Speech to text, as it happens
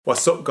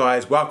What's up,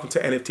 guys? Welcome to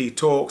NFT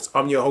Talks.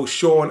 I'm your host,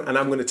 Sean, and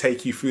I'm going to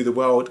take you through the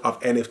world of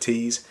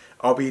NFTs.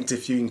 I'll be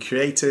interviewing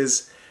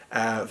creators,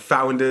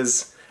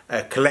 founders,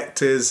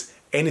 collectors,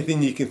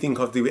 anything you can think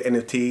of to do with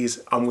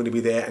NFTs. I'm going to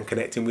be there and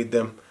connecting with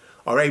them.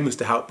 Our aim is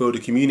to help build a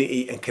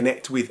community and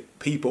connect with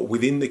people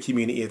within the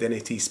community of the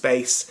NFT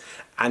space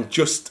and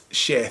just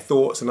share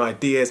thoughts and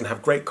ideas and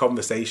have great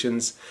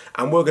conversations.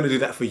 And we're going to do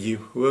that for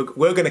you.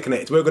 We're going to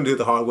connect. We're going to do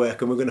the hard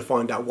work and we're going to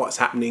find out what's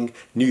happening,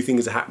 new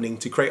things are happening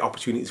to create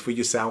opportunities for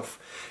yourself.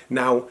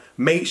 Now,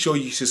 make sure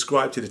you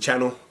subscribe to the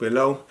channel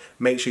below.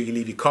 Make sure you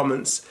leave your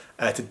comments.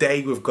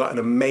 Today, we've got an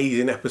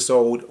amazing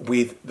episode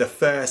with the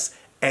first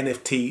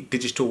NFT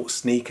digital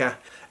sneaker.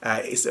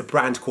 It's a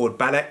brand called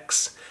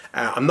Balex.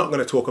 I'm not going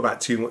to talk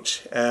about too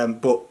much,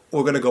 but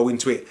we're going to go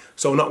into it.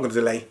 So I'm not going to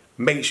delay.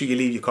 Make sure you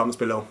leave your comments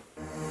below.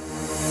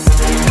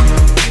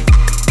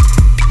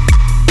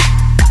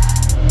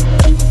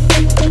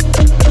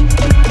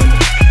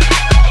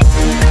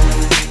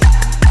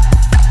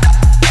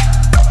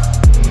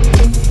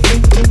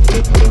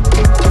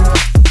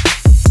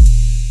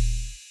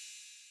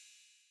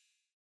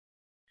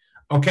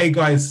 Okay,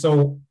 guys,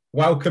 so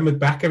welcome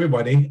back,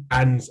 everybody.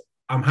 And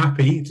I'm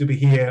happy to be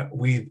here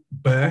with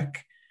Burke,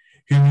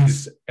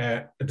 who's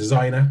a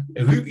designer.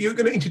 You're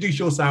going to introduce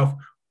yourself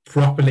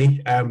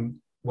properly.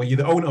 Well, you're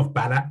the owner of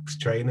Balex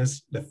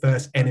Trainers, the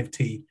first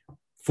NFT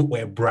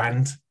footwear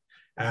brand.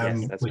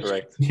 Yes, that's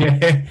correct.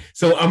 Yeah.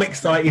 So I'm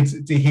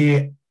excited to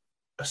hear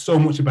so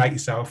much about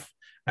yourself.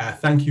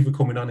 Thank you for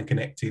coming on and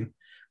connecting.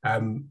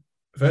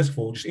 First of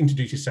all, just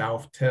introduce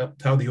yourself.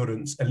 Tell the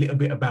audience a little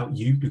bit about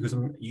you, because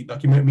me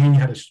and you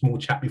had a small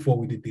chat before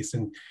we did this,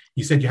 and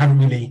you said you haven't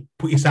really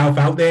put yourself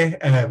out there.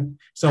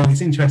 So it's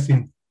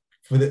interesting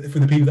for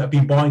the people that have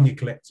been buying your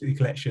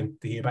collection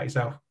to hear about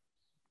yourself.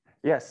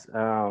 Yes.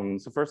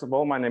 So first of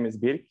all, my name is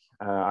Birk.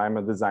 I'm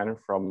a designer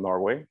from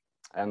Norway,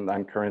 and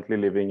I'm currently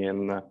living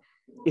in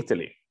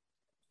Italy.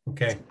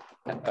 Okay.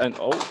 And it's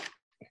all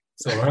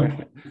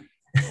right.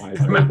 My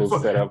table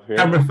setup here.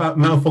 Camera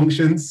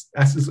malfunctions.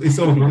 It's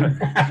all good.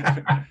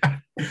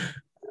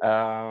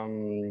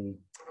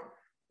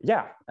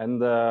 Yeah,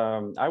 and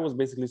I was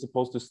basically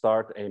supposed to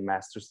start a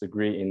master's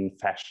degree in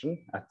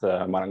fashion at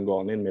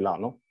Marangoni in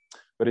Milano,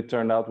 but it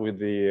turned out with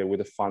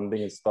the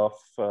funding and stuff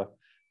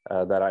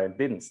that I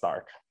didn't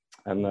start.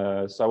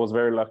 And so I was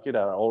very lucky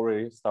that I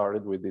already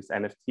started with these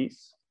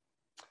NFTs,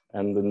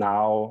 and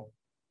now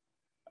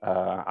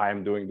I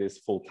am doing this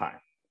full time.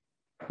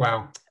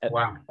 Wow!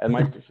 And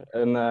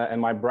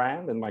my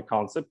brand and my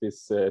concept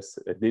is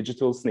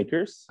digital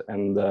sneakers,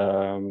 and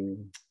the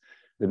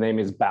name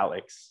is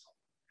Balex.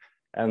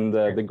 And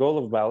the goal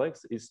of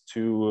Balex is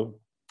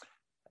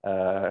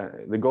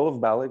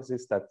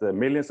that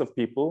millions of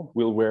people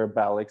will wear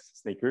Balex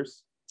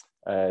sneakers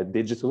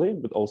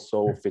digitally, but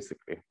also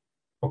physically.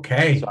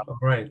 Okay. So, all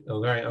right.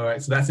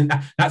 So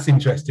that's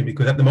interesting,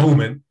 because at the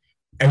moment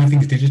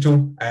everything's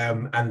digital,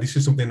 and this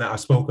is something that I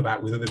spoke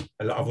about with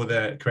a lot of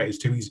other creators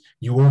too. Is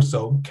you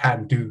also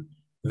can do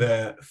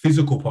the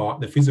physical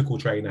part, the physical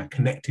trainer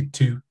connected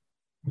to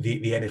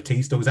the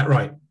NFT store. Is that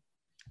right?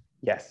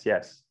 Yes.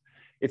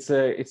 It's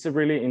a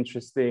really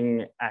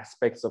interesting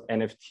aspects of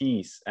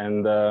NFTs,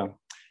 and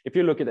if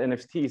you look at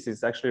NFTs,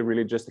 it's actually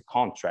really just a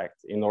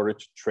contract in order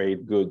to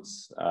trade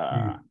goods,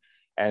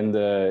 and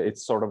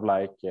it's sort of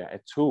like a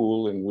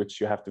tool in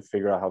which you have to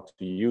figure out how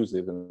to use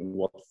it and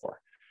what for.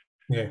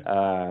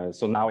 Yeah.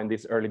 So now in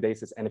these early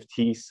days, it's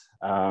NFTs.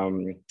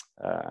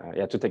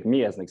 To take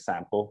me as an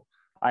example,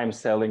 I am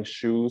selling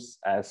shoes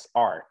as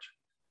art.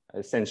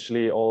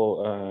 Essentially,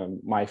 all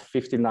my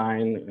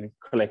 59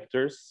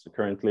 collectors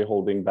currently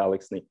holding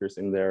Balex sneakers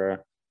in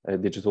their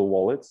digital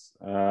wallets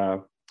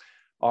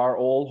are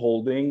all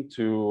holding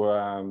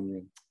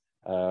to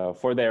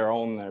for their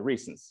own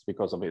reasons,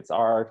 because of its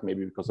art,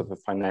 maybe because of a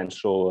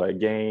financial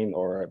gain,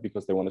 or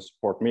because they want to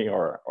support me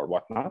or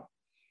whatnot.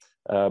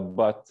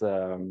 But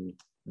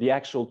the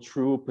actual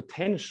true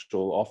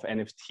potential of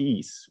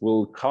NFTs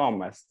will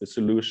come as the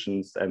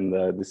solutions and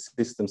the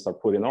systems are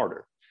put in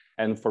order.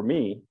 And for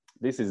me,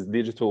 this is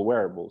digital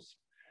wearables.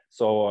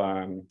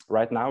 So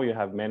right now you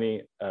have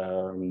many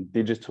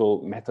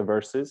digital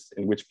metaverses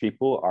in which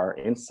people are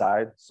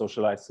inside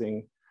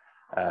socializing,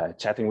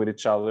 chatting with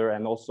each other,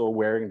 and also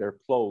wearing their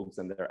clothes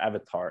and their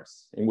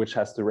avatars, in which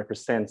has to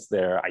represent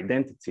their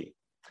identity.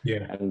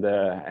 Yeah.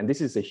 And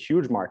this is a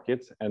huge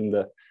market.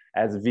 And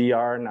as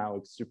VR now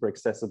it's super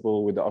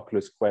accessible with the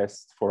Oculus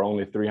Quest for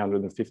only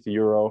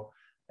 €350,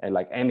 and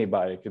like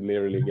anybody could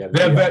literally get.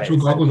 They're virtual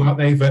goggles, aren't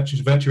they?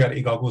 Virtual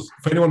reality goggles.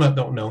 For anyone that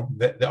don't know,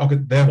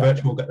 they're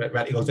virtual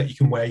reality goggles that you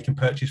can wear. You can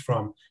purchase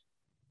from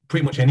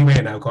pretty much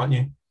anywhere now, can't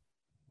you?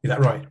 Is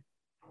that right?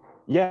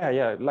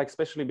 Yeah. Like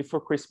especially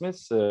before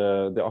Christmas,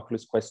 the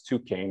Oculus Quest 2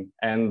 came,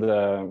 and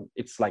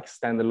it's like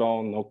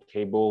standalone, no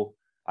cable.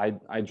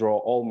 I draw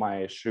all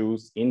my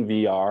shoes in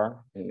VR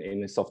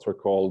in a software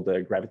called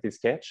Gravity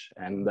Sketch,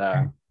 and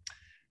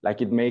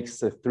like it makes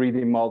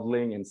 3D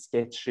modeling and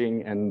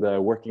sketching and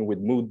working with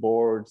mood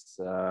boards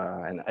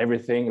and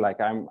everything.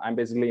 Like I'm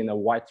basically in a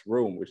white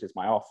room, which is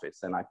my office,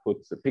 and I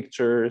put the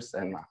pictures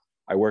and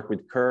I work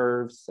with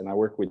curves and I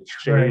work with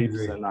shapes,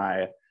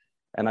 Crazy.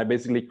 and I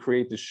basically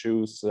create the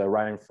shoes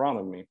right in front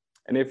of me.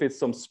 And if it's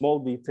some small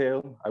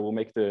detail, I will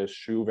make the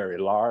shoe very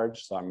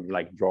large. So I'm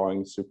like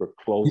drawing super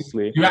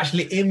closely. You're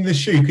actually in the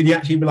shoe. Can you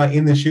actually be like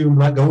in the shoe and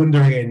like go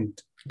under it and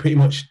pretty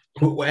much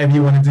put whatever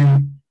you want to do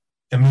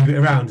and move it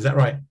around? Is that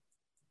right?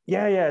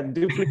 Yeah,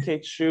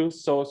 duplicate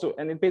shoes.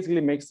 And it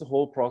basically makes the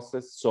whole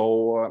process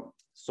so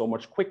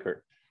much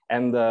quicker.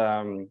 And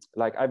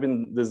like I've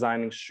been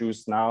designing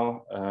shoes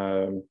now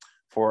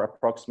for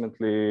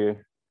approximately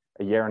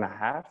a year and a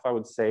half, I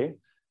would say.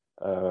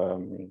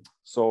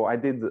 So I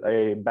did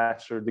a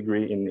bachelor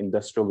degree in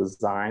industrial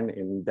design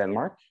in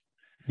Denmark.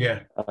 Yeah.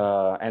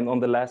 And on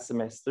the last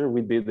semester,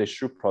 we did a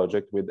shoe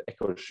project with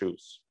Echo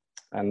Shoes.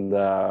 And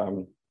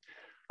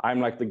I'm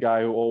like the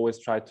guy who always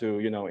tried to,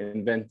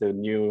 invent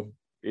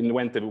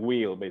the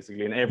wheel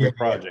basically in every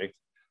project.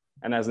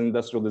 And as an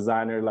industrial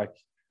designer, like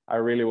I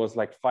really was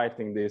like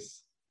fighting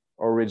this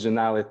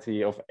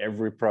originality of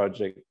every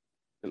project.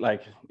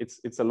 Like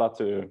it's a lot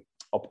to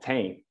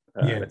obtain,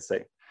 let's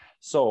say.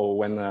 So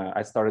when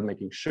I started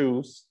making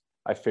shoes,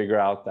 I figured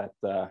out that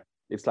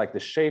it's like the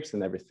shapes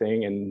and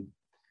everything, and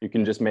you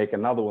can just make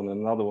another one.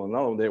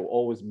 They will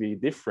always be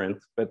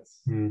different, but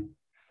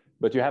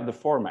you have the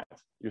format.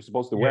 You're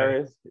supposed to wear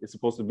it. It's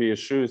supposed to be a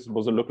shoe. It's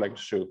supposed to look like a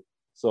shoe.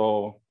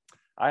 So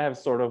I have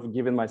sort of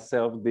given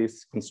myself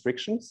these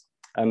constrictions,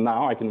 and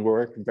now I can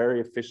work very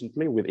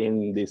efficiently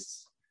within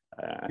this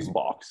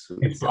box.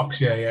 Okay.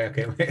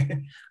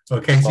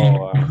 Okay,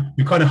 so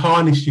you kind of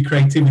harnessed your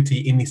creativity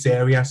in this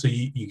area, so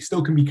you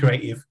still can be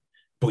creative,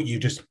 but you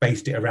just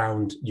based it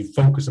around, you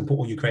focus and put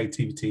all your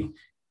creativity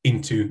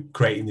into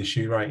creating the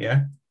shoe, right?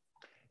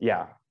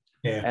 Yeah.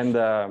 And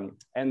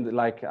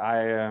like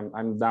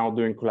I'm now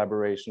doing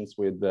collaborations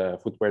with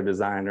footwear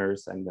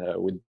designers and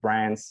with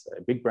brands,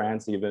 big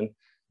brands even.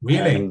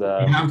 Really? And,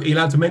 are you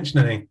allowed to mention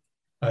any?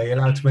 Are you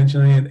allowed to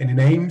mention any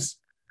names?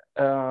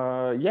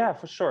 Yeah,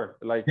 for sure.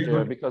 Like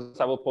because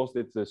I will post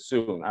it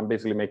soon. I'm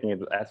basically making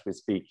it as we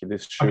speak,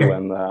 this shoe,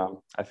 and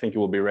I think it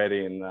will be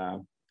ready in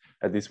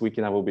this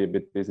weekend. I will be a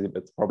bit busy,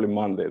 but probably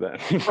Monday then.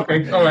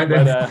 Okay, all right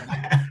then.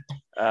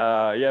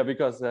 Yeah,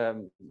 because a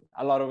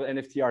lot of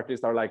NFT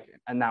artists are like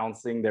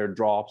announcing their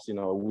drops,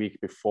 a week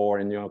before,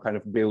 and kind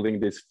of building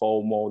this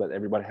FOMO that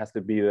everybody has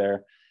to be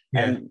there.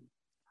 And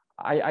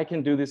I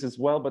can do this as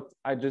well, but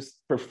I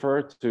just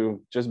prefer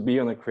to just be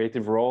on a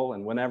creative role,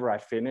 and whenever I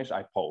finish,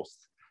 I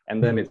post. And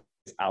then it's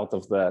out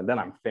of then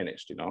I'm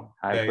finished,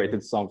 I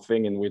created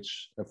something in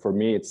which for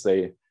me it's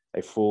a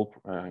full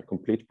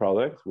complete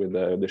product with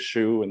the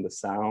shoe and the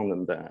sound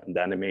and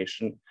the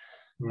animation.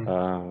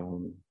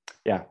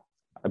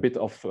 A bit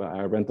of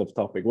went off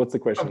topic. What's the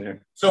question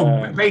here?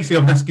 So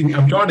basically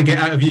I'm trying to get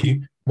out of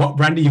you, what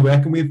brand are you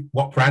working with?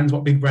 What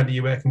big brand are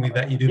you working with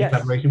that you do the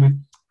collaboration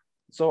with?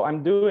 So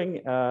I'm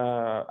doing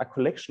a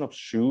collection of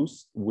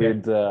shoes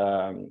with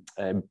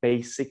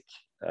Basic,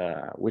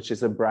 which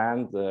is a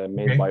brand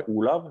made by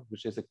Olav,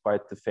 which is a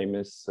quite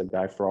famous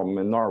guy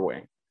from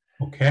Norway.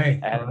 Okay.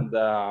 And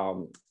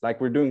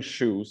like we're doing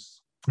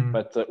shoes,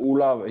 but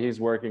Olav, he's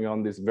working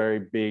on this very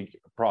big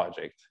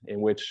project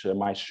in which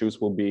my shoes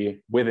will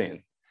be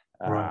within.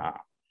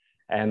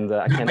 And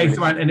I can't based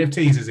around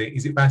NFTs, is it?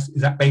 Is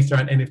that based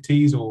around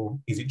NFTs, or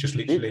is it just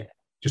literally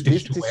just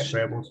digital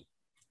wearables?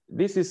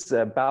 This is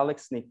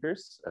Balek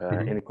sneakers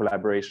in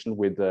collaboration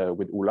with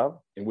Olav,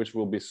 in which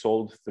will be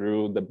sold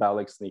through the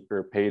Balek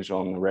sneaker page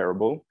on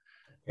Rarible,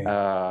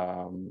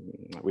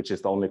 which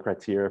is the only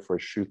criteria for a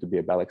shoe to be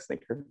a Balek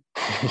sneaker.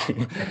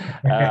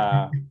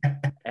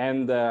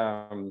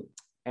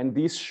 And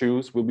these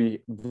shoes will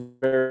be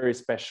very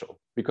special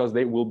because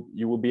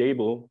you will be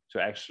able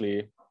to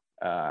actually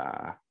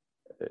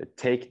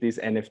take this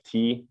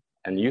NFT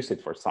and use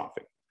it for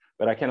something.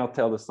 But I cannot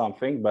tell the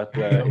something, but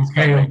it's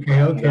coming.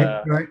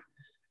 Right.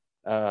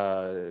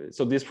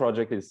 So this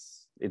project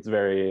it's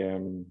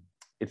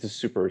a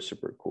super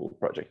cool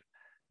project.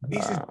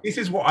 This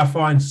is what I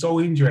find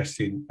so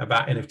interesting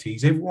about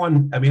NFTs.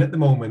 Everyone, I mean, at the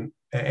moment,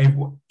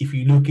 if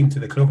you look into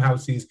the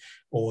clubhouses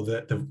or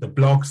the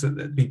blogs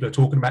that people are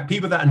talking about,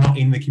 people that are not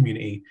in the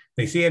community,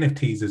 they see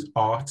NFTs as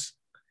art,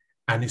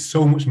 and it's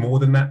so much more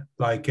than that.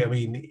 Like, I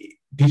mean,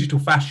 digital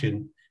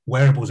fashion,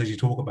 wearables, as you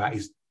talk about,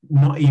 is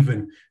not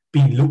even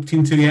being looked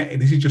into yet.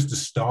 This is just the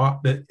start.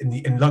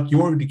 And like,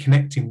 you're already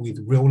connecting with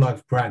real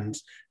life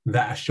brands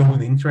that are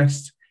showing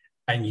interest,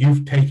 and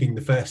you've taken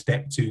the first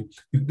step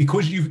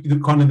because you've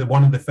kind of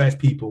one of the first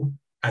people,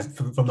 as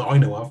from that I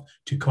know of,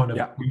 to kind of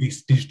do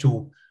these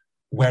digital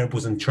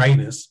wearables and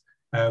trainers.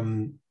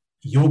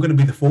 You're going to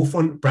be the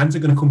forefront. Brands are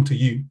going to come to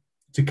you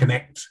to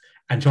connect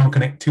and try and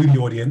connect to the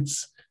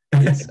audience.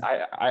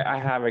 I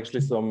have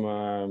actually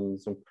some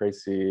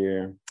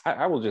crazy.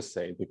 I will just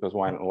say, because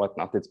why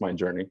not? It's my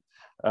journey.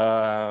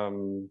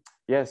 So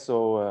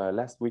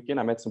last weekend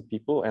I met some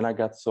people and I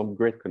got some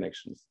great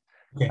connections.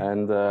 Okay.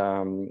 And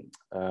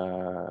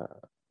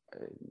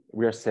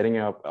we are setting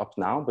up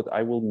now, but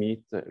I will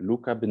meet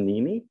Luca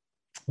Benini,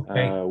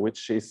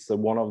 which is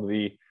one of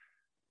the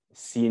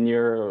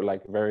senior,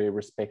 like very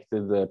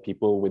respected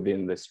people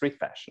within the street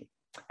fashion.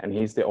 And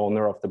he's the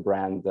owner of the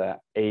brand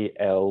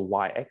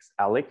ALYX,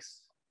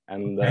 Alex,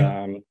 and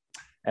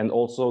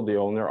also the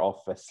owner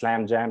of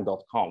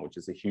slamjam.com, which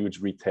is a huge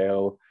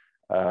retail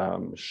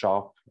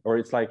shop. Or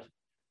it's like,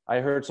 I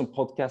heard some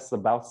podcasts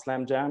about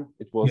Slam Jam.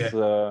 It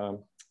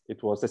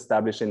was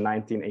established in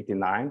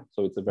 1989,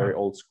 so it's a very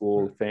old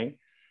school thing.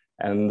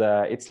 And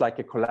it's like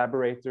a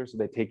collaborator. So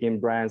they take in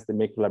brands, they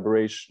make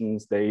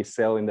collaborations, they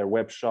sell in their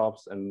web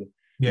shops. And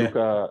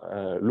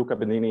Luca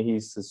Benini,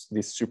 he's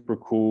this super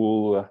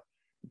cool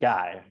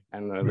guy.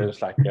 And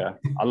there's like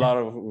a lot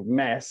of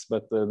mess,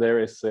 but there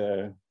is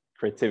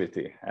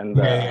creativity. And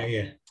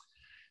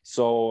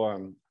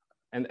so,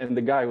 and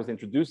the guy who was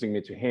introducing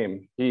me to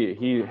him,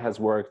 he has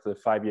worked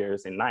 5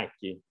 years in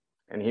Nike.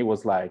 And he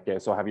was like,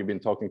 so have you been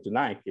talking to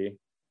Nike?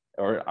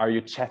 Or are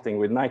you chatting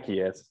with Nike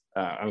yet?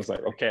 I was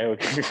like, okay.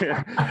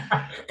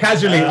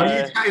 Casually, are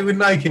you chatting with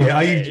Nike?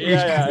 Are you?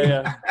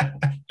 Yeah.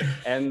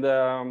 And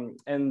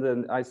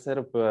then I set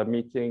up a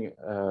meeting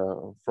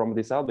from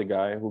this other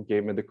guy who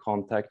gave me the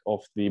contact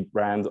of the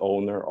brand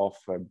owner of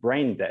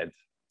Brain Dead.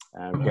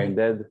 Brain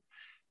Dead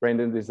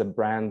is a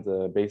brand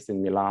based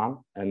in Milan,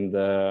 and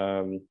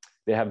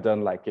they have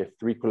done like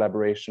 3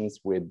 collaborations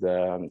with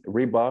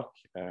Reebok.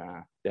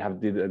 They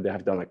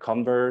have done a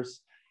Converse,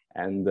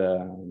 and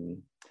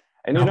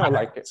you know,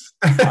 like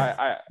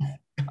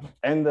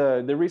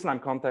the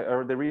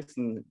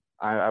reason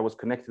I was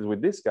connected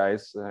with these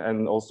guys,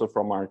 and also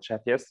from our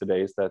chat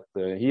yesterday, is that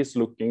he is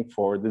looking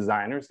for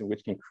designers in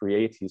which can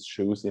create his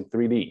shoes in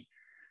 3D.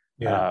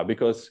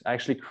 Because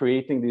actually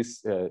creating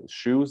these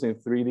shoes in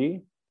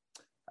 3D,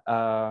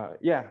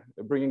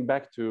 bringing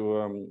back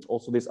to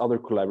also this other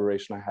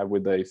collaboration I have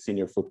with a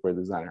senior footwear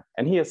designer,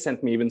 and he has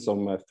sent me even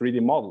some 3D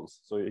models.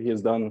 So he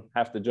has done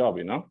half the job,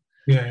 you know.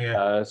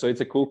 So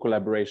it's a cool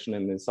collaboration,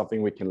 and it's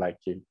something we can like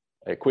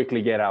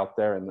quickly get out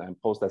there and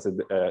post as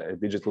a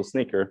digital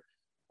sneaker.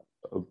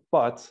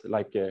 But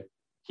like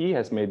he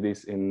has made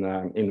this in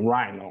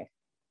Rhino,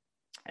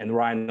 and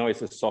Rhino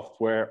is a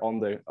software on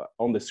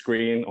the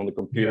screen on the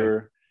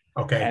computer.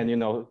 And you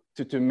know,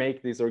 to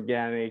make this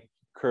organic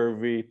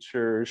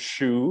curvature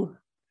shoe,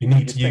 you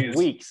need to spend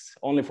weeks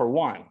only for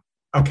one.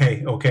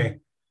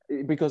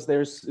 Because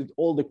there's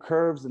all the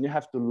curves, and you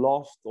have to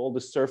loft all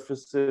the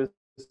surfaces,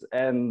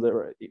 and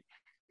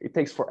it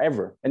takes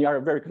forever, and you are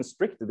very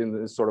constricted in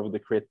the sort of the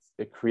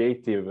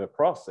creative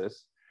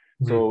process.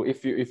 So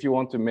if you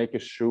want to make a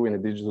shoe in a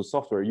digital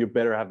software, you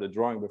better have the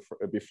drawing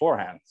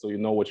beforehand, so you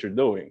know what you're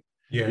doing.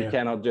 You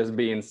cannot just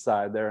be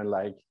inside there and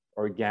like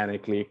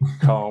organically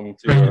come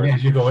to your going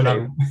shape.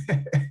 On.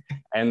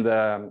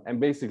 And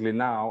basically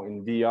now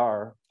in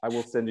VR, I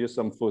will send you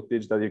some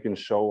footage that you can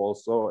show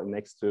also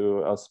next to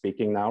us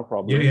speaking now,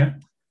 probably.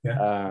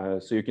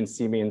 So you can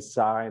see me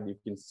inside. You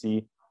can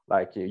see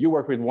like you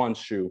work with one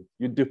shoe,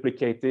 you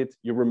duplicate it,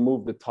 you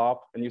remove the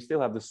top, and you still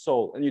have the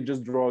sole, and you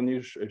just draw a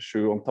new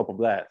shoe on top of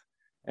that.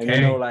 And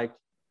you know, like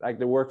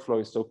the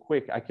workflow is so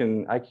quick.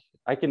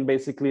 I can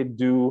basically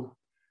do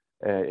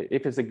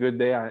if it's a good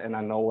day and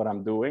I know what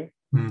I'm doing,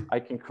 I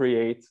can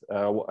create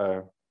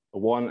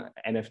one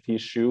NFT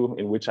shoe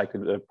in which I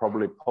could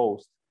probably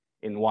post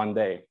in one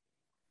day.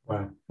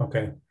 Wow.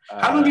 Okay.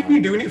 How long have you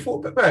been doing it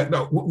for?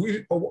 No,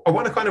 I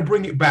want to kind of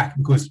bring it back,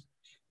 because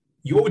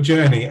your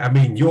journey, I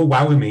mean, you're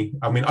wowing me.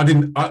 I mean, I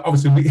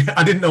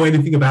didn't know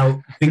anything about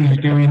things you're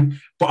doing,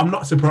 but I'm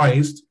not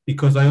surprised,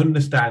 because I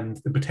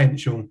understand the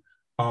potential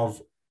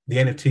of the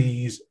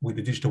NFTs with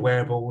the digital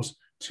wearables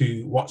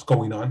to what's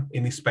going on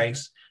in this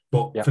space.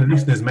 But for the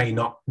listeners may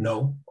not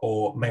know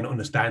or may not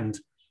understand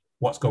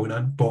what's going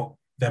on, but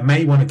they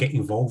may want to get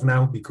involved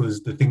now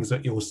because the things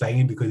that you're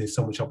saying, because there's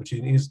so much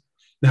opportunities.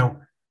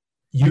 Now,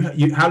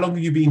 you how long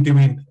have you been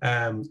doing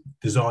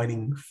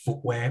designing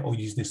footwear or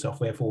using this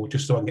software for,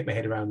 just so I can get my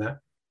head around that?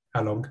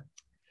 How long?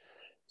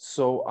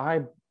 So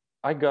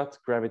I got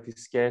Gravity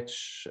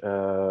Sketch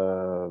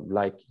a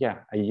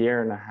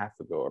year and a half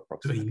ago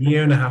approximately. So a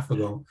year and a half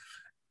ago.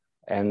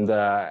 And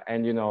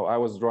you know, I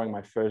was drawing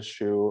my first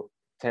shoe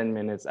 10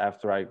 minutes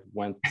after I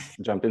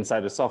jumped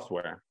inside the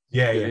software.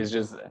 It's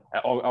just,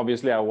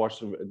 obviously I watched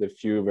the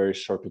few very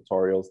short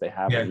tutorials they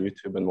have on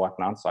YouTube and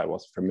whatnot, so I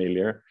was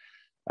familiar.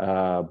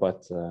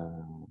 But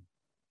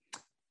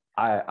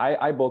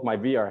I bought my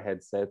VR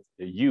headset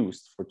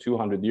used for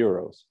 200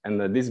 euros,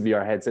 and this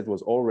VR headset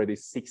was already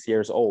 6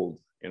 years old,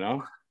 you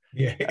know?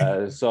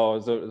 So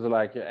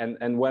like,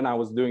 and when I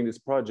was doing this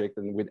project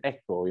and with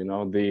Echo, you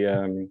know,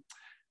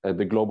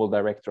 the global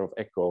director of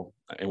Echo,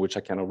 in which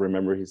I cannot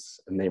remember his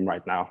name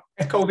right now.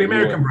 Echo, the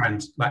American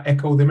brand, like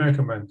Echo, the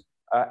American brand.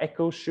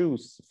 Echo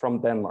Shoes from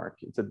Denmark.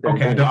 It's a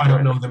I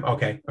don't know them.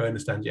 Okay, I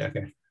understand. Yeah,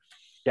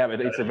 but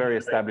it's a very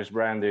established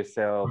brand. They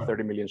sell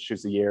 30 million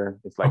shoes a year.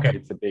 It's like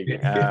it's a big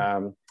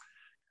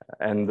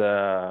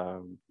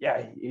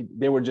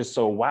they were just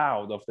so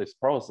wowed of this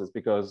process,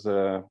 because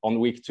on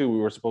week 2 we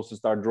were supposed to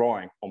start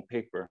drawing on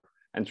paper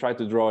and try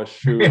to draw a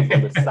shoe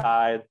from the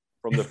side,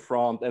 from the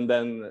front, and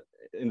then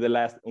in the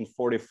last on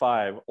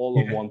 45 all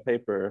on one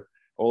paper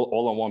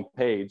all on one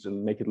page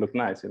and make it look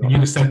nice. You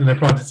just sent them the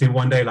products in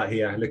one day, like,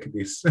 here, look at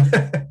this.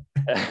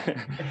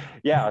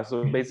 Yeah,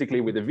 so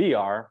basically with the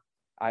VR,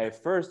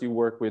 first you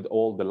work with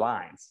all the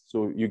lines.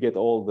 So you get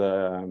all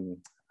the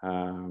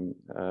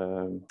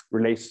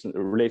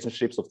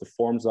relationships of the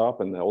forms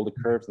up and all the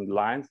curves and the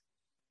lines.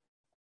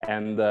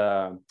 And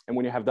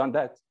when you have done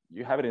that,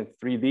 you have it in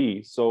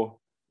 3D. So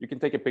you can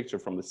take a picture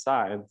from the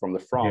side, from the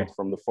front,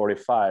 from the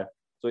 45.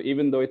 So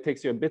even though it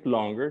takes you a bit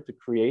longer to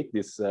create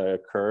these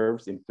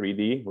curves in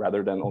 3D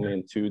rather than only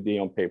in 2D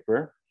on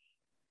paper,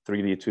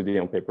 3D,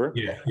 2D on paper.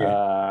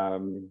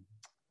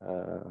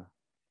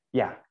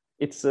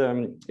 It's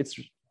the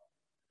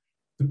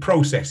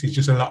process is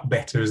just a lot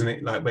better, isn't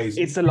it? Like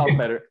basically, it's a lot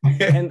better.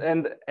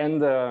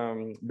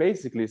 and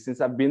basically,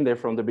 since I've been there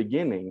from the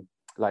beginning,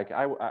 like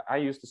I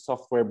used the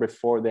software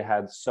before they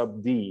had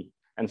SubD,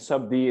 and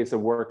SubD is a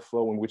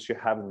workflow in which you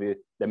have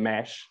the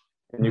mesh,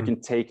 and you can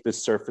take the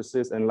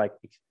surfaces and like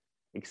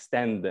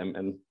extend them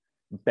and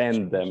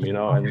bend them, you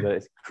know,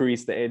 and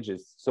crease the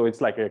edges. So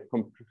it's like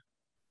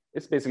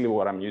it's basically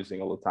what I'm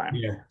using all the time.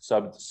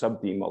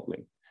 SubD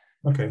modeling.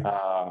 Okay.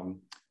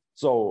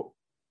 So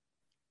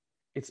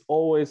it's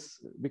always,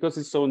 because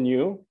it's so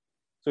new,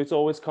 so it's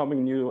always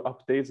coming new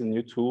updates and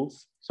new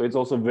tools. So it's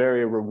also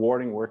very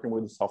rewarding working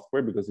with the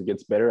software because it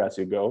gets better as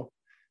you go.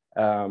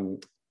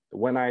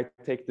 When I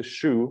take the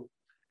shoe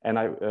and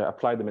I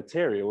apply the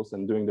materials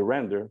and doing the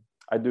render,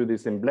 I do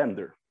this in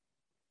Blender.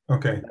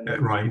 Okay,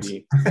 that rhymes.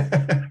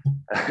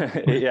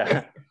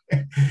 Yeah.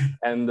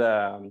 And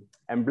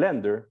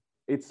Blender,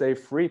 it's a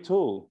free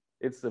tool.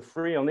 It's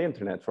free on the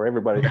internet for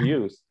everybody to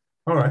use.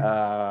 All right.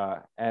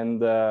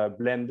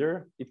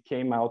 Blender, it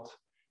came out.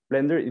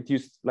 Blender,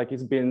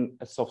 it's been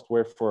a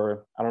software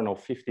for, I don't know,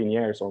 15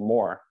 years or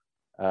more,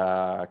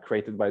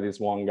 created by this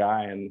one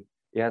guy, and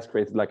it has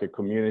created like a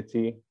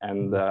community.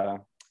 And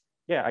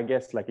I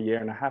guess like a year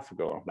and a half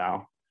ago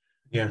now,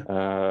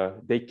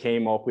 they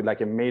came up with like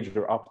a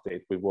major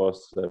update, which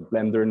was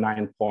Blender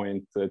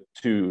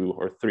 9.2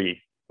 or 3,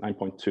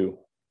 9.2,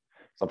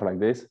 something like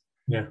this.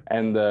 Yeah.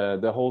 And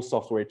the whole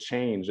software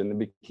changed and it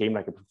became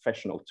like a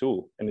professional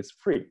tool, and it's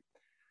free.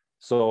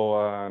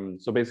 So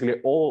basically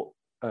all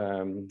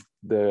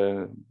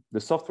the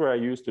software I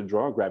use to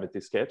draw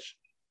Gravity Sketch,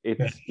 it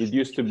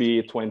used to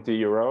be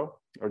 €20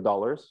 or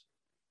dollars,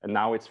 and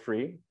now it's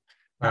free.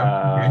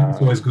 Wow.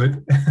 It's always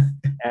good.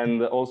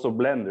 And also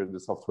Blender, the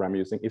software I'm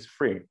using, is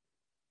free.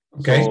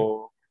 Okay.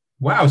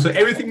 Wow. So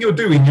everything you're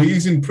doing, you're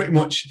using pretty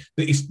much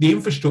the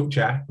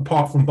infrastructure,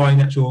 apart from buying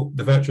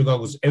the virtual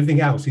goggles. Everything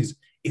else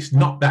it's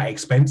not that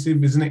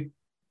expensive, isn't it?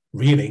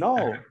 Really?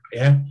 No.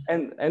 Yeah.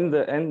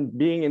 And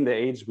being in the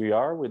age we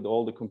are, with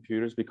all the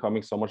computers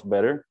becoming so much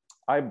better,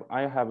 I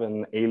have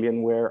an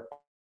Alienware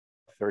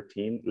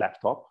 13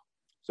 laptop.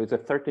 So it's a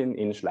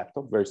 13-inch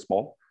laptop, very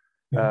small.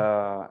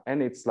 Yeah.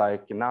 And it's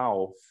like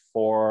now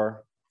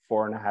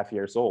 4.5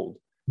 years old.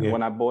 Yeah. And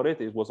when I bought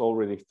it, it was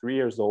already 3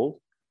 years old.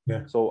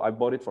 Yeah. So I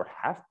bought it for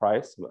half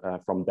price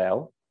from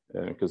Dell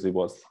because they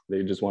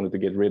just wanted to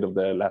get rid of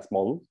the last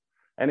model.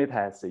 And it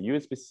has a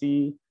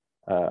USB-C,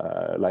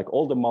 like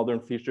all the modern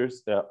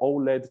features, the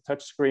OLED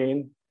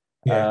touchscreen,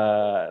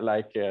 and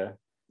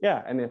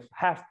it's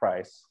half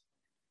price.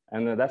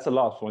 And that's a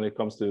lot when it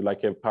comes to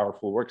like a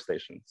powerful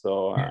workstation.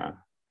 So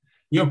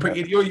you're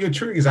a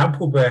true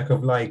example, Berk,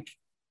 of like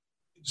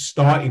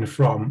starting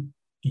from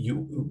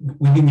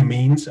within your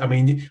means. I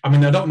mean, I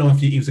don't know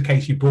if it was the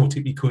case you bought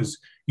it because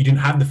you didn't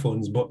have the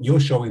funds, but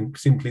you're showing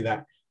simply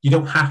that you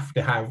don't have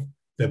to have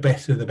the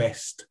best of the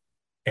best.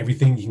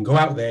 Everything, you can go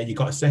out there. You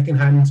got a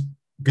secondhand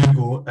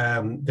Google,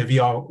 the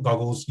VR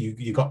goggles.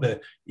 You got a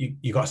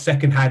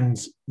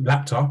secondhand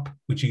laptop,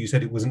 which you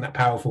said it wasn't that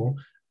powerful,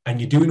 and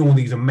you're doing all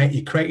these.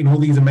 You're creating all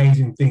these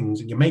amazing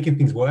things, and you're making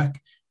things work.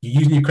 You're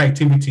using your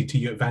creativity to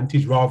your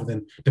advantage rather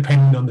than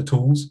depending on the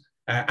tools.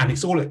 And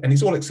it's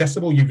all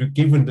accessible. You've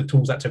given the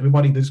tools out to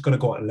everybody. They're just got to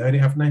go out and learn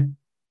it, haven't they?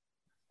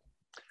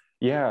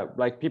 Yeah,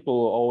 like people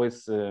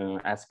always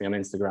ask me on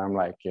Instagram,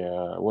 like,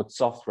 what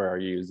software are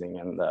you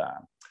using?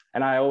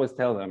 And I always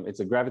tell them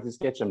it's a Gravity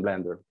Sketch and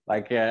Blender.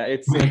 Like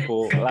it's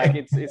simple. Like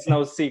it's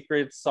no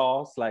secret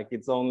sauce. Like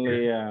it's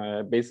only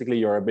basically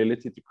your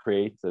ability to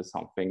create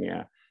something.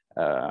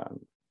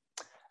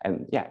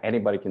 And yeah,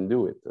 anybody can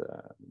do it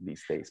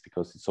these days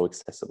because it's so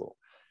accessible.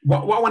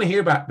 What I want to hear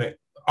about,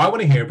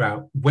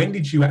 when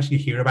did you actually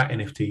hear about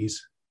NFTs?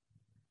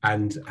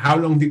 And how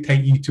long did it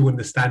take you to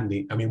understand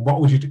it? I mean,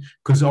 what would you do?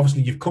 Because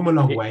obviously you've come a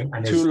long way.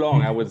 And too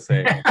long, I would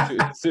say.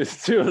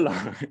 too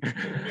long.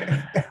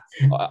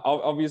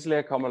 Obviously,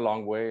 I come a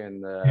long way.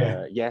 And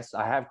yes,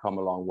 I have come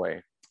a long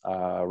way.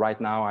 Right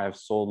now, I have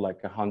sold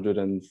like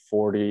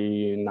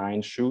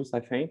 149 shoes, I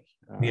think.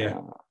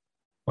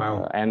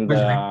 Wow. And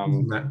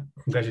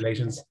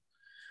congratulations.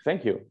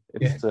 Thank you.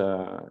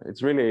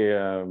 It's really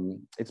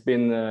it's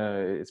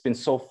been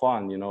so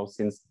fun, you know.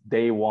 Since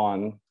day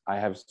one, I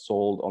have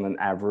sold on an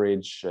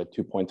average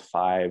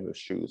 2.5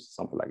 shoes,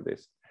 something like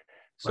this.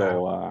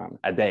 So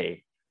a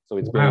day. So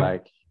it's been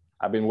like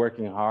I've been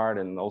working hard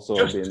and also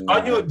I just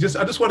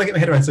want to get my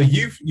head around. So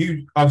you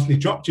obviously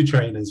dropped your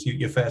trainers,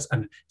 your first,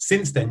 and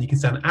since then you can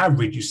say on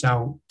average you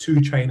sell 2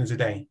 trainers a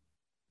day.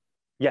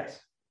 Yes.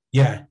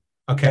 Yeah.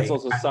 Okay. That's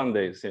also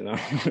Sundays, you know.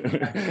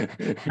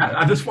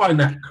 I just find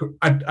that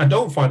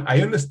I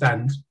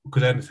understand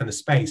because I understand the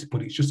space,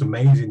 but it's just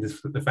amazing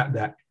the fact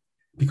that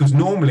because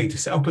normally to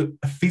set up a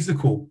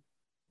physical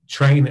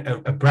train,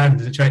 a brand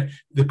as a train,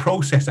 the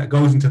process that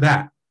goes into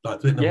that,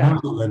 like the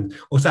model and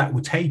what's that,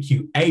 will take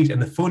you age,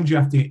 and the funds you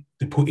have to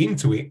put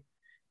into it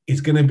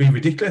is going to be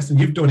ridiculous. And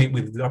you've done it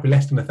with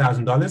less than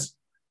 $1,000.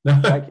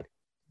 Like,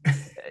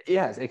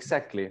 yes,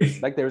 exactly.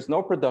 Like there's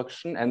no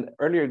production. And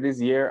earlier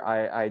this year,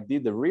 I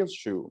did the real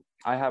shoe.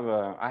 I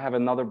have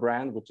another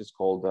brand which is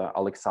called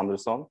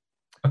Alexanderson.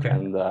 Okay.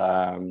 And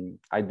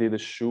I did a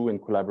shoe in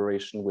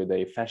collaboration with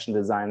a fashion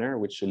designer,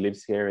 which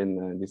lives here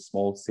in this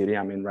small city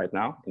I'm in right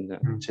now, in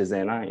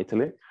Cesena,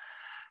 Italy.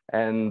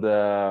 And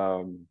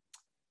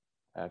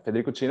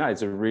Federico Cina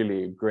is a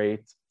really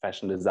great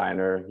fashion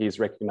designer. He's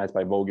recognized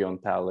by Vogue on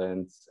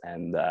Talent,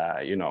 and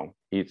you know,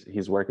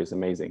 his work is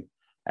amazing.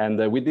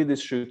 And we did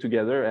this shoe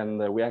together, and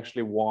we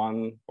actually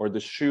won, or the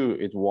shoe,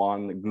 it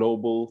won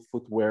Global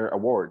Footwear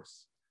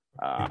Awards.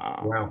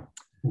 Wow.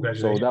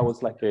 So that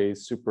was like a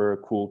super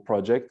cool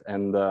project.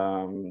 And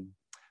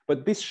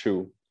but this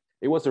shoe,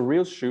 it was a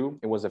real shoe.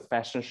 It was a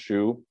fashion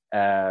shoe.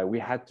 We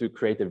had to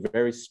create a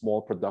very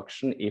small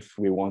production if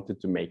we wanted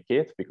to make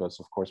it,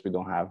 because of course we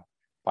don't have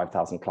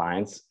 5,000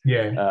 clients.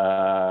 Yeah.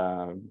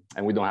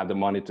 And we don't have the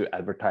money to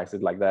advertise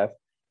it like that.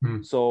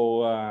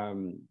 So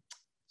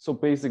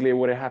basically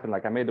what happened,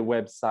 like I made a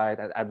website,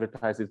 I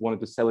advertised it,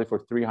 wanted to sell it for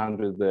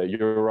 300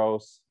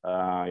 euros,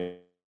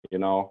 you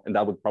know, and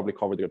that would probably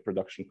cover the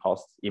production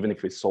costs, even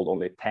if we sold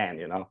only 10,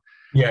 you know.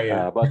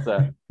 Yeah. But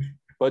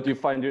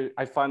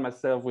I find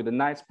myself with a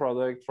nice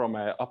product from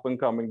an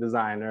up-and-coming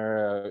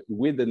designer,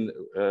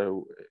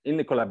 in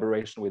the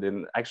collaboration with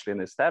actually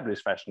an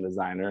established fashion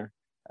designer,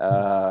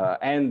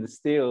 and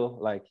still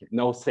like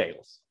no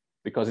sales,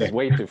 because it's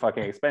way too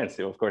fucking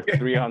expensive. Of course,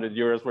 300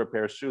 euros for a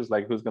pair of shoes,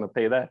 like who's gonna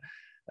pay that?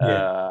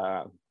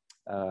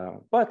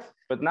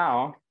 But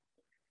now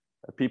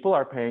people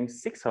are paying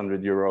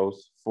 600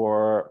 euros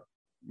for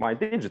my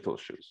digital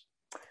shoes.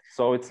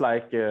 So it's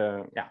like,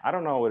 I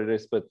don't know what it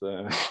is, but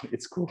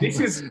it's cool. That's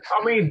the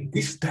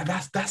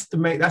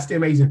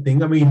amazing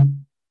thing. I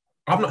mean,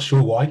 I'm not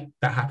sure why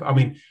that happened. I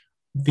mean,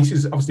 this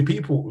is obviously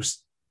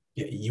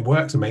your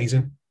work's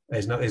amazing.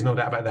 There's no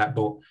doubt about that.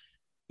 But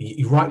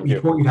you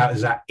pointed out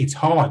is that it's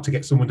hard to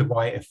get someone to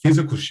buy a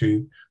physical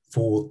shoe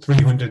for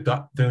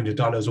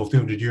 $300 or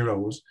 300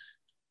 euros.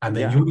 And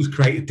then you just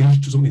create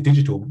something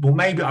digital. But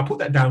maybe I put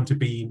that down to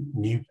being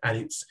new,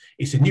 and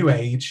it's a new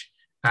age,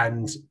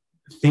 and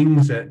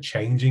things are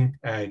changing.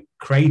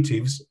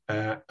 Creatives,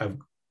 I've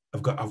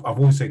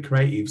always said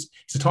creatives.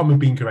 It's a time of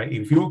being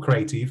creative. If you're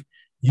creative,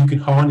 you can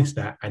harness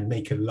that and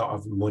make a lot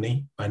of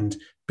money and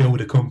build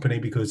a company,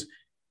 because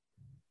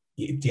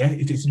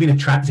it's been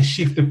a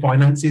shift of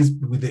finances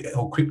with the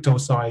whole crypto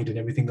side and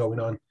everything going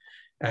on.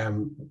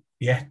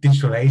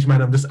 Digital age,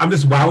 man. I'm just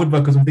wowed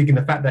because I'm thinking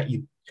the fact that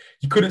you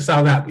couldn't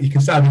sell that, but you can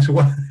sell this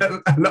for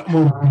a lot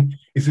more.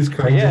 It's just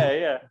crazy.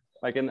 Yeah.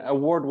 Like an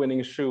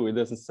award-winning shoe, it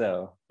doesn't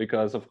sell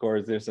because, of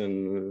course, there's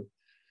no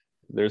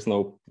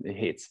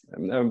hits.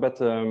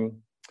 But I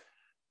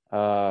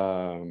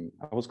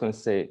was going to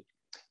say,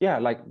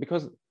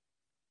 because,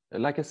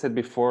 like I said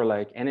before,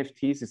 like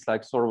NFTs is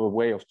like sort of a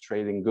way of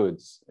trading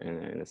goods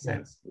in a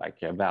sense, like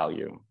a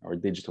value or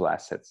digital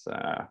assets,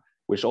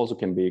 which also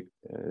can be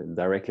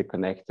directly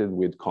connected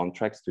with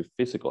contracts to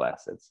physical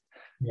assets.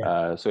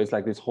 So it's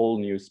like this whole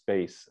new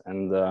space.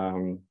 And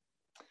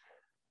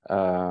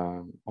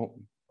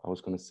I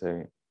was going to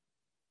say,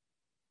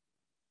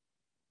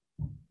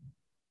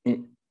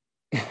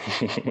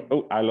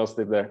 I lost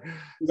it there.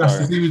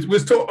 We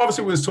was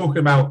talking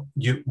about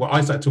what I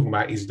started talking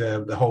about is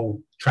the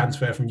whole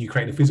transfer from you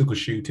creating a physical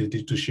shoe to a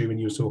digital shoe, and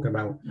you were talking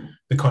about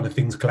the kind of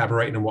things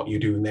collaborating and what you're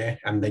doing there,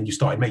 and then you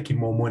started making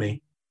more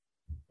money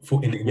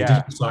in the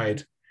digital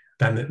side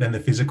than the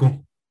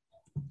physical.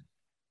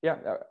 Yeah,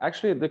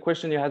 actually, the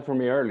question you had for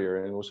me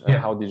earlier was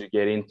how did you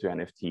get into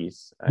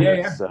NFTs?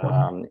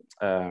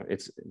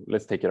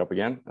 Let's take it up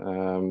again.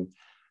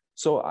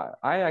 So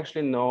I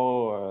actually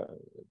know,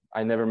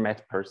 I never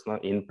met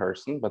in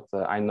person, but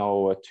I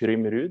know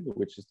Turim Ruud,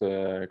 which is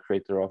the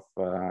creator of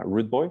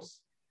Rude Boys.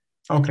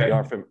 Okay.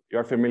 You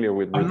are familiar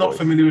with Rude Boys? I'm not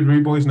familiar with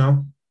Rude Boys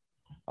now.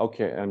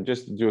 Okay,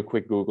 just do a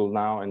quick Google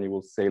now, and you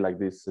will say like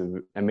these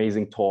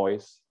amazing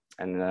toys.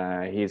 And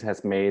he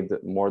has made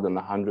more than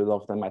 100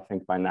 of them, I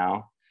think, by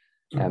now.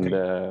 Okay. And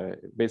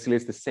basically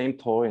it's the same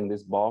toy in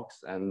this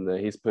box, and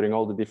he's putting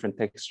all the different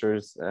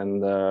textures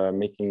and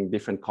making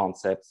different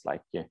concepts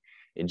like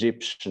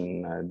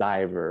Egyptian,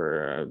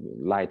 diver,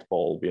 light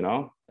bulb,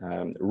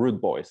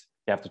 Rude Boys.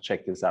 You have to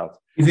check this out.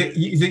 Is it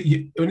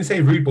when you say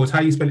Rude Boys,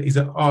 how you spell it? Is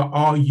it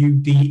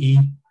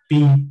RudeBoys,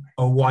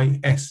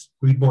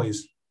 Rude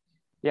Boys?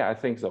 Yeah, I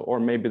think so. Or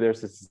maybe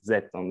there's a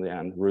Z on the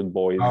end, Rude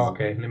Boys. Oh,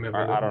 okay.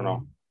 I don't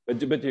know.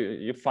 But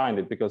you find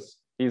it because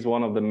he's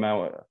one of the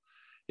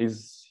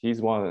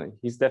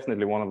he's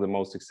definitely one of the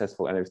most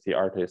successful NFT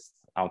artists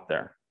out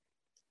there.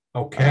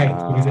 Okay,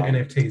 so these are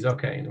NFTs.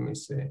 Okay, let me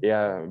see.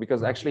 Yeah,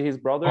 because actually his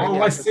brother.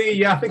 Oh, I see.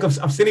 Yeah, I think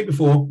I've seen it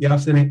before. Yeah,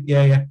 I've seen it.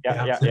 Yeah.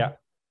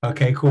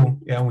 Okay, cool.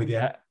 Yeah, I'm with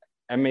you.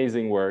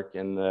 Amazing work,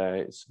 and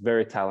it's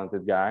very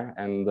talented guy.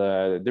 And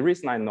the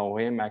reason I know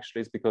him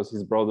actually is because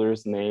his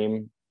brother's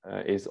name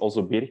is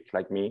also Birk,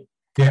 like me.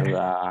 Yeah. And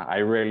I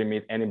rarely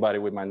meet anybody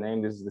with my name.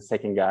 This is the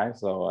second guy,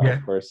 so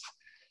of course.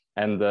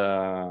 And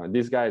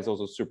this guy is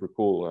also super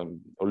cool,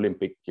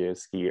 Olympic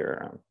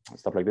skier,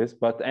 stuff like this.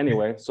 But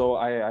anyway, so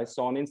I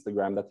saw on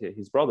Instagram that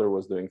his brother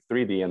was doing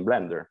 3D and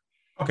Blender.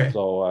 Okay.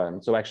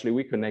 So actually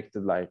we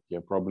connected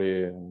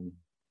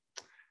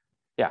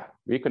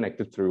we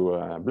connected through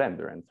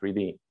Blender and 3D.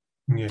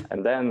 Yeah.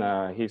 And then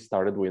he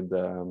started with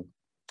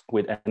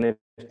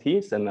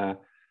NFTs, and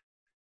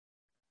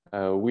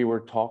we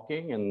were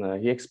talking, and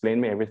he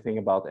explained me everything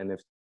about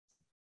NFTs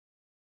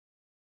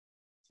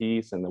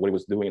and what he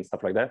was doing and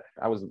stuff like that.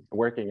 I was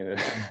working in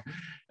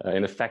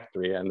a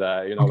factory, and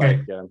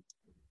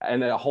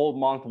and a whole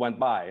month went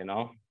by,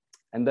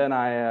 and then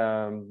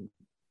I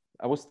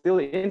was still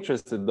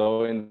interested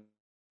though in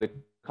the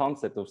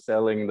concept of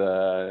selling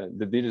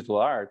the digital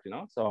art,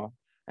 so,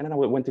 and then I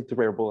went into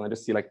Rarible, and I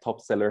just see like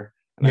top seller,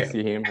 and I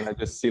see him, and I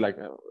just see like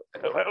oh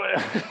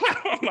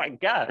my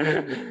god.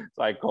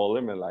 So I call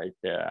him and like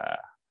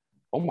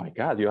oh my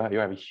god, you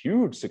have a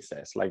huge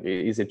success. Like,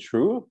 is it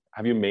true?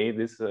 Have you made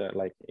this?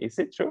 Is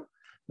it true?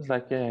 It's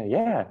like,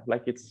 yeah,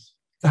 like it's.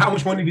 So how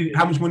much money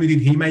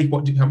did he make?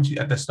 How much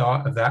at the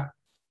start of that?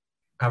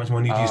 How much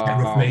money did you say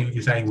roughly?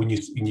 You're saying when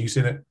you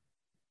said it?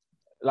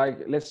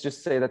 Like, let's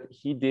just say that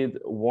he did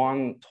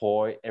one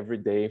toy every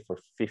day for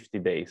 50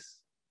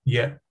 days.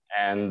 Yeah.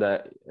 And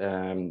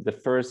the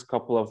first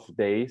couple of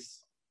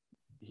days,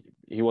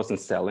 he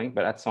wasn't selling,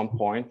 but at some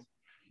point,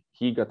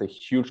 he got a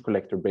huge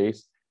collector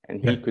base. And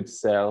he could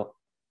sell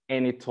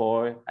any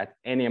toy at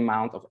any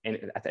amount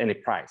at any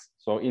price.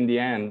 So in the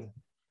end,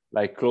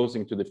 like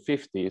closing to the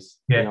 50s,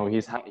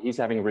 he's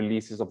having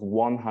releases of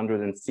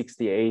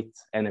 168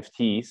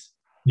 NFTs,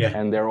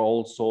 and they're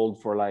all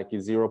sold for like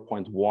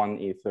 0.1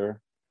 Ether,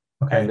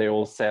 and they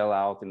all sell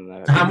out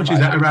in. So how much is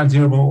that around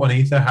 0.1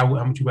 Ether? How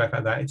much you work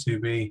out that to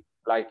be?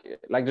 Like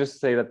just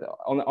say that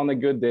on a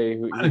good day,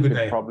 on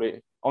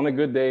a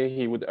good day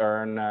he would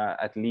earn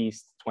at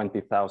least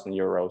 20,000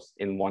 euros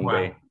in one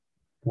day.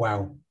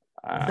 Wow.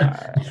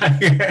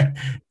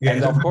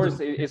 And of course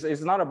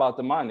it's not about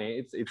the money,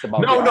 it's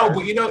about but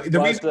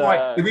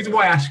the reason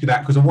why I ask you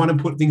that, because I want to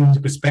put things into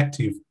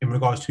perspective in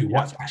regards to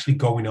what's actually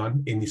going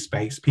on in this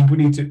space. People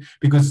need to,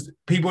 because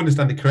people don't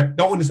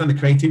understand the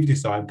creativity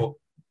side, but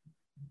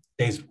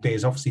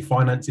there's obviously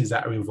finances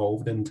that are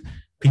involved, and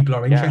people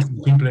are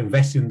interested. People are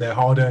investing their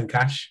hard-earned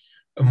cash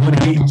and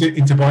money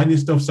into buying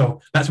this stuff.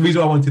 So that's the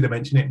reason I wanted to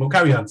mention it, but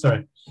carry on.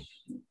 Sorry.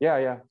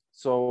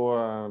 So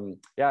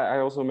I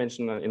also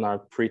mentioned in our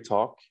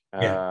pre-talk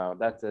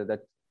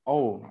that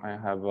I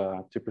have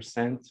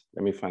 2%.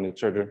 Let me find the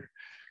charger.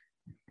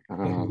 We're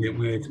on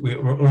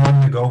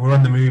the go. We're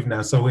on the move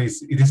now. So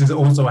this is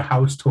also a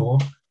house tour.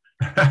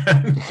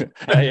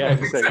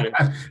 Exactly.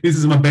 This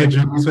is my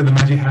bedroom. This is where the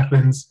magic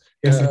happens.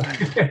 Yes.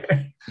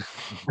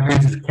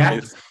 This is a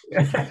cat.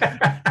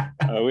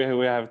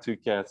 We have two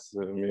cats.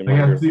 Me and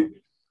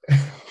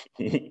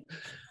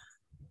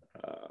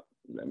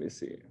let me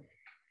see.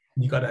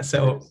 You got that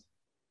set up.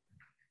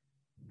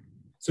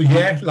 So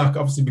like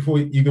obviously before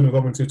you're going to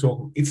go into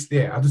talk, it's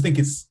there. I just think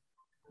it's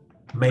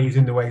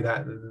amazing the way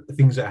that the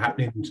things that are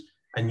happening,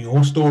 and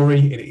your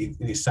story in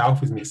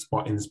itself is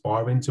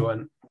inspiring to,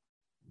 and I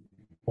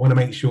want to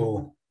make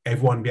sure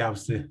everyone be able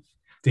to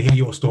hear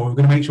your story. We're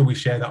going to make sure we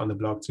share that on the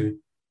blog too.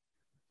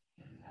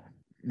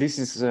 This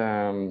is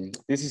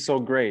so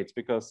great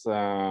because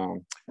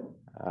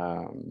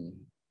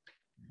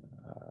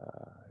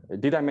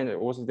did I mention,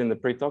 was it in the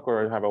pre-talk,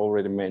 or have I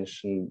already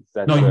mentioned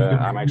that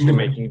I'm actually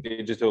making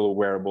digital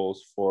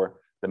wearables for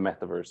the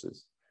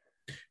metaverses?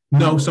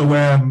 No, so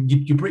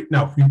you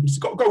just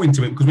go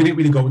into it, because we didn't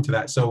really go into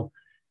that. So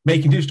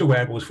making digital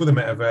wearables for the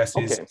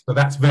metaverses. Okay. So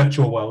that's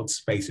virtual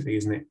worlds, basically,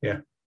 isn't it?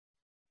 Yeah.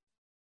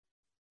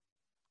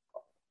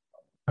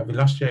 Have we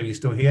lost you? Are you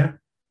still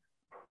here?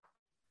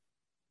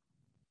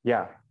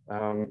 Yeah.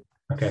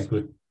 Okay,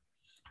 good.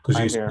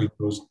 Because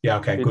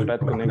okay, good. Bad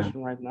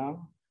connection right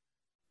now.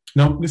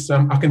 No,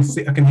 listen, I can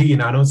hear you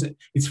now. No,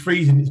 it's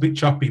freezing. It's a bit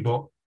choppy,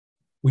 but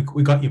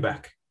we got you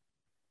back.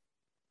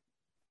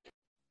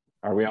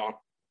 Are we on?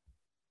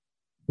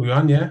 We're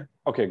on, yeah.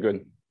 Okay,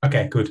 good.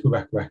 Okay, good. Go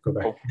back.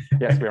 Oh,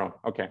 yes, we're on.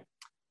 Okay,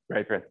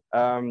 great.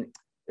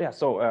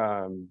 So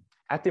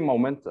at the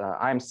moment,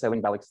 I'm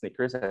selling Balek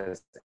sneakers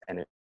as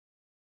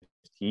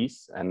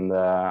NFTs, and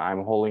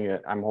I'm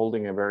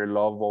holding a very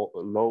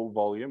low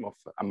volume of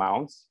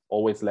amounts,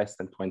 always less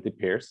than 20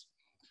 pairs.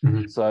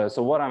 Mm-hmm.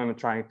 So what I'm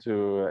trying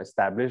to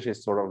establish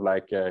is sort of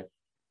like a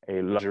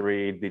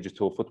luxury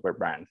digital footwear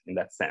brand, in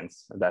that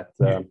sense, that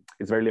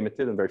is very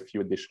limited and very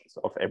few editions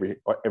of every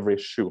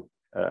shoe,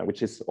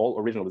 which is all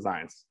original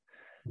designs.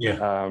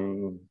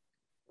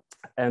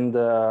 and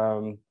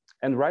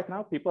right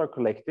now people are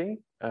collecting,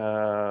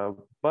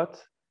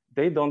 but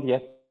they don't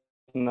yet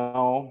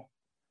know,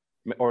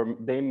 or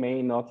they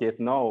may not yet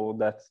know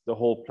that the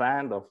whole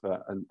plan of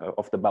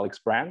the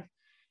Balex brand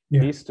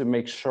is to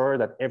make sure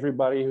that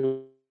everybody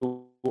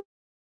who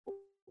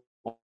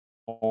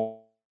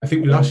I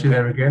think we lost you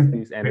there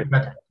again.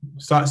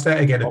 Start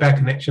again, a bad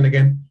connection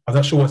again. I'm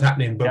not sure what's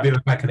happening, but a bit of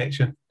a bad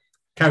connection.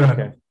 Carry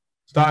on.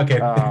 Start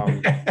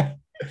again.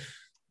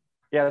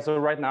 Yeah, so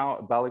right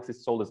now Balex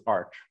is sold as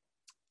Arch,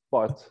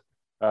 but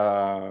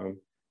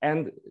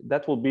and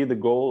that will be the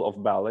goal of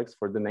Balex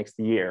for the next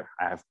year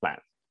I have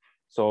planned.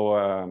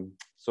 So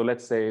so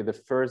let's say the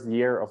first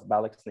year of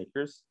Balex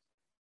sneakers,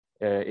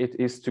 it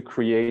is to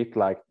create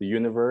like the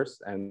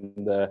universe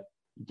and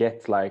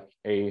get like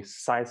a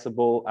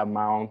sizable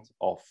amount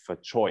of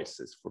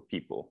choices for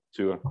people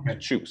to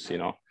choose, you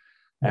know,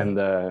 and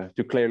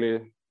to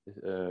clearly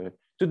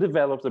to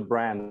develop the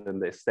brand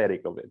and the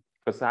aesthetic of it.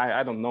 Because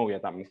I don't know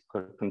yet. I'm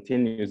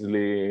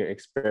continuously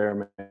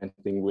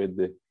experimenting with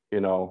the, you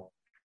know,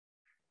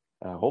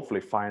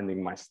 hopefully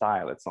finding my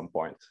style at some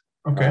point.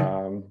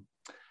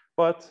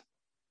 But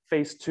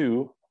phase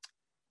 2,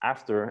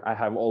 after I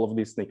have all of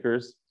these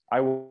sneakers, I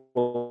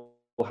will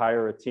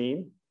hire a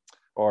team,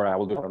 or I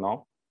will do, I don't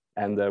know,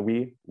 and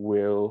we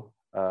will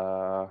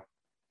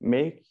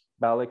make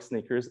Balex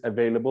sneakers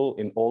available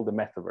in all the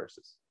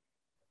metaverses.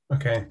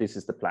 Okay. This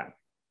is the plan.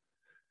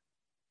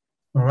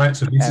 All right.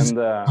 So this is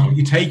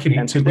you're taking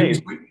it to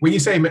today, when you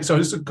say so.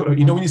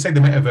 You know, when you say the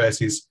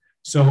metaverses,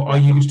 so are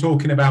you just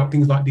talking about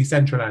things like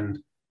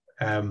Decentraland,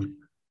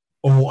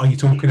 or are you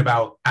talking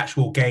about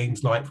actual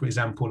games like, for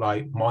example,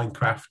 like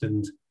Minecraft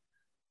and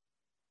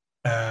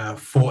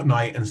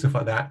Fortnite and stuff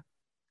like that?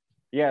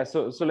 Yeah,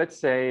 so let's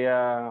say,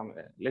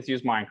 let's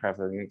use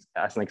Minecraft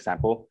as an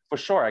example. For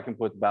sure, I can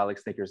put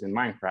Balex sneakers in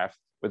Minecraft,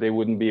 but they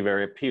wouldn't be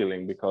very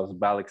appealing because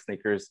Balex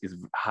sneakers is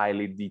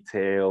highly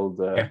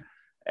detailed,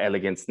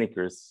 elegant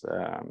sneakers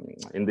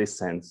in this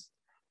sense.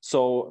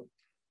 So,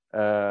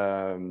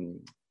 and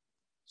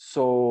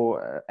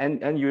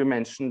you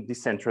mentioned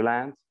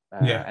Decentraland,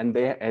 and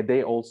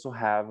they also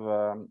have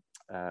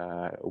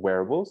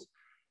wearables,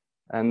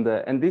 and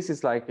this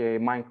is like a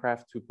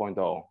Minecraft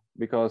 2.0.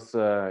 Because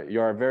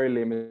you are very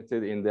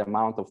limited in the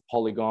amount of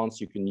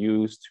polygons you can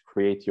use to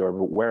create your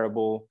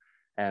wearable,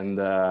 and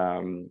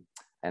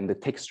the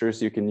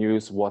textures you can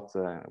use, what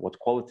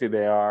quality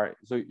they are.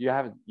 So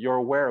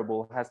your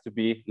wearable has to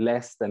be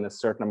less than a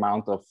certain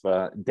amount of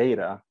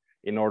data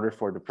in order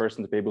for the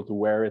person to be able to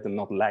wear it and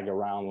not lag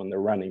around when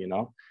they're running, you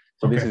know.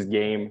 So this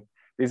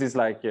is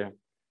like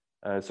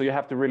so you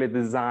have to really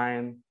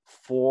design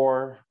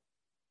for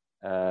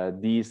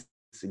these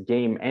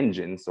game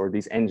engines, or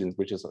these engines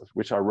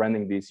which are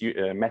running these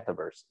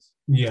metaverses.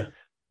 Yeah.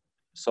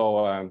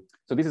 So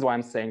so this is why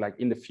I'm saying, like,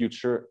 in the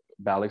future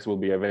Balex will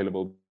be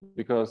available,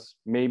 because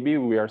maybe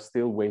we are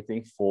still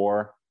waiting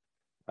for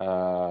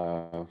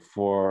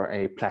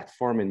a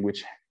platform in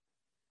which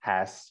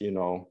has, you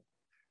know,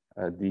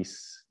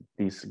 these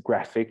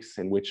graphics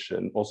in which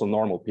also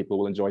normal people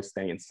will enjoy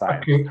staying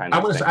inside. Okay.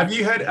 Have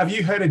you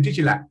heard of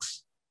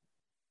Digilax?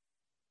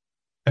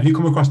 Have you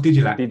come across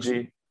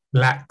Digilax?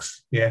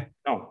 Lax, yeah.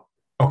 No.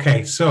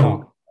 Okay,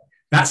 so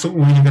that's something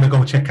you're going to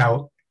go check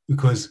out,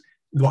 because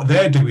what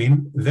they're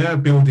doing, they're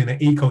building an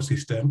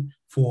ecosystem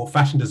for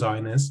fashion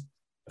designers,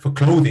 for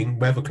clothing,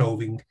 weather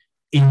clothing,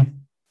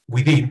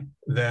 within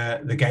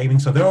the gaming.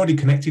 So they're already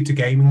connected to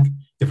gaming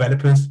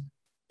developers.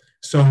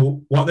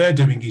 So what they're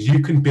doing is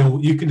you can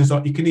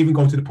design, you can even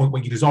go to the point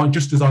where you design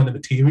the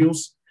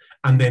materials,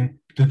 and then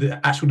the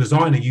actual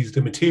designer uses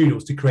the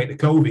materials to create the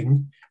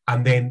clothing,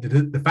 and then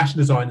the fashion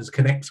designers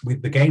connect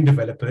with the game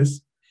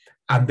developers,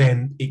 and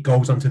then it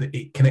goes onto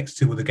it connects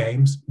to the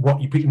games.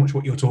 Pretty much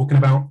what you're talking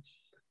about.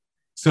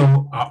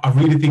 So I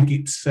really think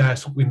it's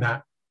something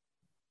that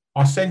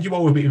I'll send you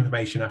all a bit of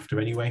information after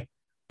anyway.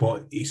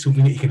 But it's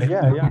something that you can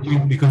do,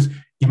 because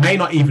you may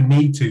not even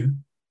need to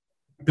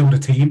build a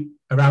team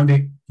around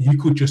it. You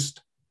could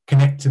just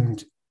connect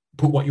and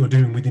put what you're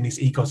doing within this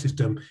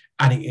ecosystem,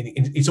 and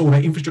it's all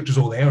the infrastructure's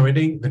all there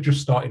already. They're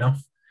just starting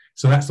off.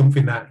 So that's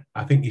something that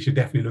I think you should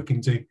definitely look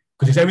into,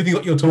 because it's everything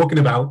that you're talking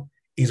about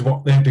is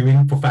what they're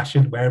doing for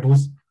fashion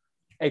wearables.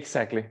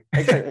 Exactly.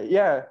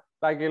 Yeah,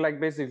 like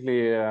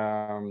basically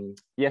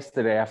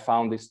yesterday I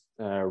found this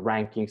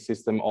ranking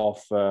system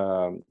of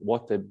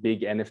what the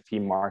big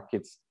NFT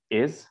markets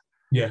is.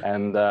 Yeah.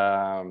 And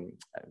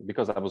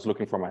because I was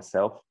looking for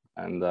myself,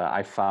 and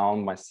I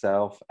found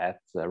myself at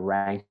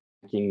ranking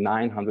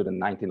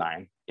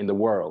 999 in the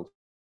world.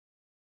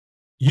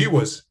 You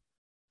was?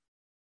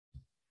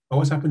 Oh,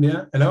 what's happened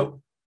here?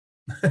 Hello?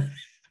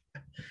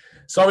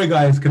 Sorry,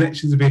 guys,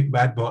 connection's a bit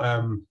bad, but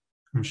I'm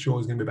sure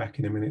he's going to be back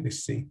in a minute. Let's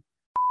see.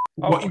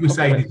 What you were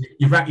saying is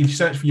you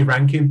search for your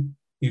ranking.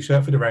 You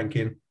search for the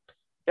ranking.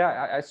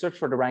 Yeah, I searched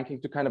for the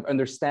ranking to kind of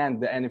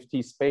understand the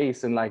NFT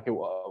space, and like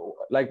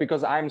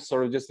because I'm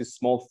sort of just this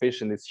small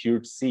fish in this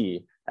huge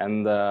sea,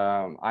 and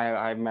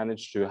I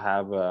managed to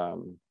have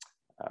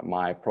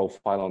my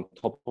profile on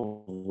top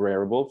of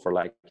Rarible for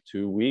like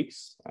 2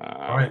 weeks.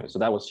 Right. So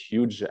that was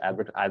huge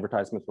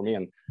advertisement for me,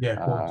 and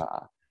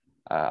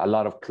a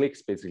lot of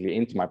clicks basically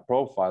into my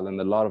profile, and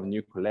a lot of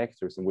new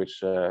collectors, in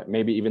which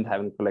maybe even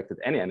haven't collected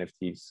any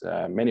NFTs.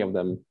 Many of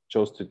them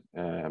chose to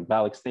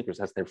Balex sneakers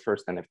as their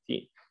first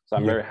NFT. So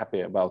I'm very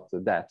happy about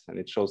that, and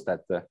it shows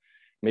that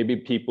maybe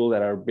people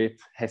that are a bit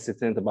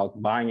hesitant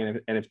about buying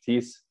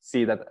NFTs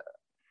see that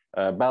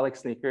Balex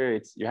sneaker,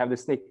 you have the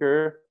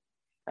sneaker,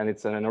 and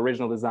it's an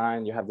original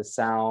design. You have the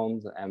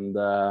sound, and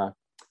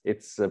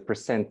it's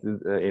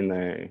presented in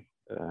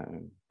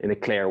a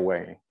clear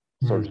way,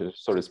 so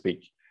to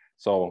speak.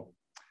 So,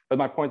 but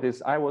my point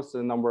is, I was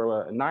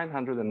number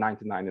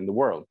 999 in the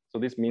world. So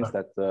this means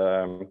that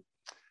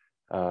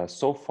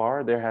so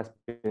far there has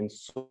been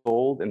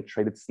sold and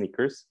traded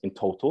sneakers in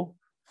total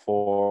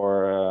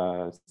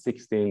for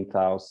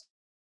 16,000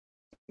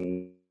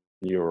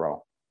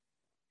 euro.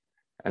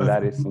 And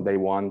that is day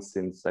one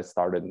since I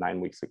started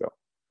 9 weeks ago.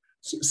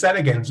 Say that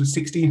again, so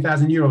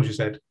 16,000 euros you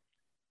said?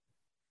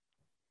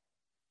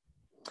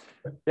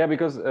 Yeah,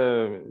 because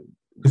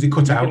it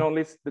cut out.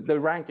 Only, the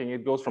ranking,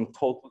 it goes from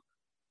total.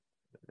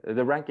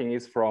 The ranking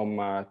is from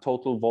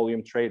total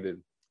volume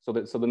traded. So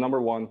the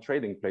number one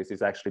trading place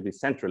is actually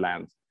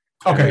Decentraland.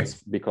 Okay. And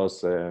it's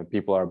because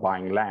people are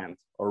buying land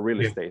or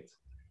real estate.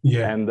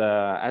 Yeah. And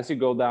as you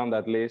go down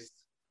that list,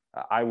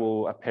 I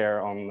will appear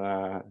on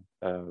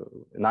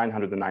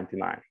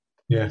 999.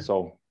 Yeah.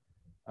 So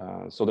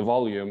the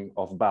volume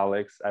of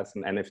Balex as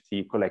an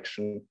NFT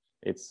collection,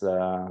 it's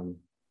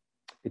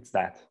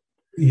that.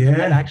 Yeah.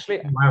 And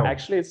actually,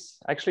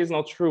 it's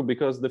not true,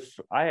 because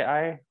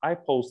I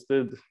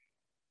posted.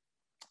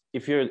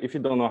 If you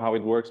don't know how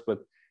it works, but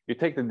you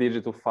take the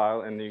digital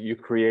file and you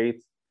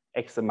create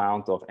X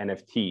amount of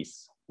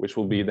NFTs, which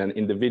will be then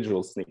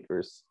individual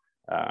sneakers,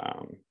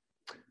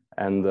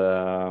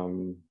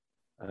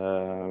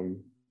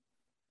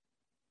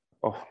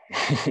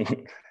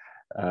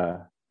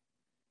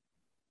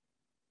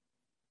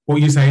 what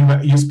you're saying,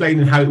 but you're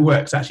explaining how it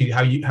works, actually,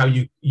 how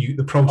you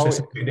the process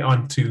of putting it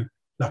onto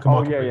like a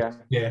marketplace.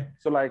 Yeah.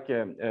 So like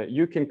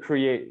you can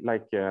create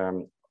like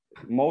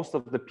most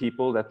of the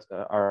people that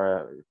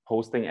are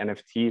posting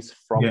NFTs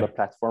from the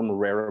platform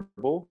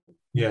Rarible,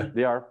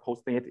 they are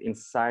posting it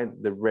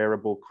inside the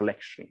Rarible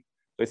collection.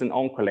 So it's an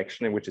own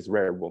collection in which is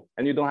Rarible,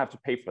 and you don't have to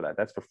pay for that.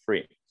 That's for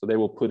free. So they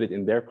will put it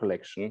in their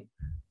collection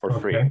for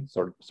free,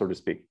 so to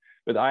speak.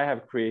 But I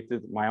have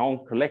created my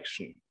own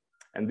collection,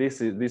 and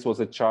this was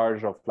a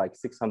charge of like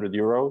 600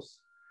 euros.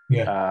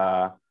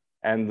 Yeah.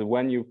 And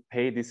when you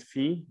pay this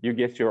fee, you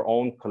get your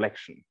own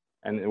collection.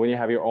 And when you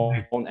have your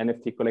own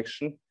NFT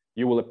collection,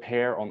 you will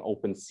appear on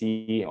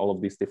OpenSea, all of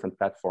these different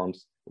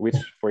platforms, which,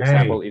 for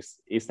example,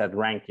 is that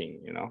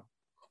ranking,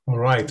 All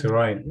right.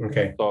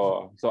 Okay.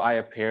 So I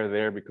appear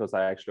there because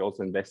I actually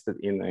also invested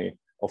in a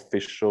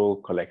official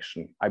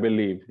collection. I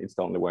believe it's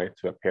the only way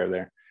to appear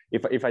there.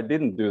 If I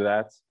didn't do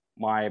that,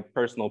 my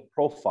personal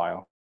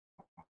profile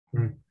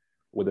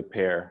would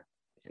appear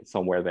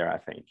somewhere there, I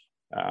think.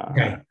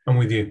 Okay, I'm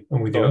with you.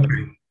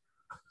 Okay.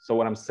 So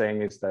what I'm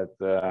saying is that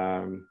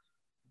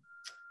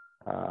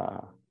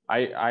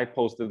I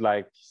posted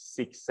like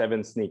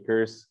 6-7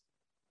 sneakers,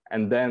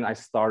 and then I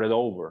started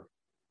over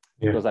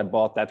because I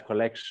bought that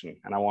collection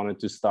and I wanted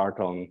to start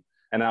on,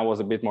 and I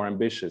was a bit more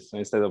ambitious. So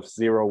instead of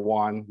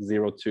 01,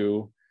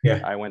 02,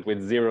 I went with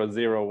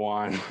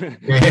 001,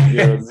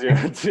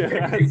 002. So,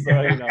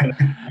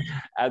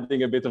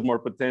 adding a bit of more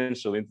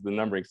potential into the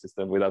numbering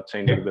system without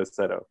changing the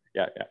setup.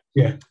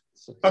 Yeah.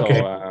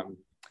 Okay.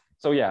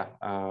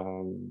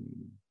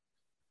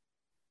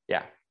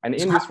 And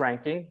in this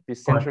ranking,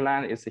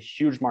 Decentraland is a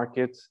huge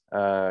market.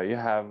 You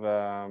have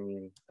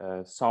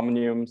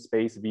Somnium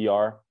Space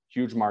VR,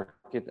 huge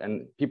market,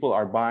 and people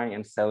are buying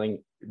and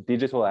selling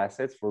digital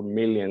assets for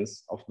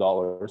millions of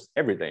dollars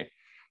every day.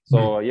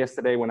 So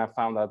yesterday, when I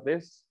found out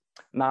this,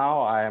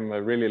 now I am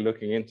really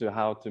looking into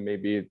how to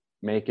maybe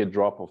make a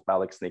drop of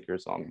Balex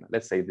sneakers on,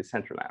 let's say,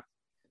 Decentraland.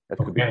 That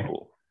could be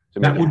cool.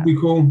 That would be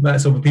cool.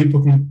 So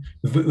people can,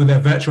 with their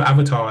virtual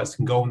avatars,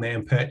 can go on there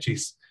and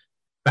purchase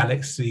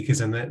Balex sneakers,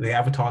 and the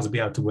avatars will be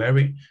able to wear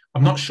it.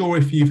 I'm not sure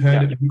if you've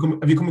heard of,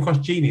 have you come across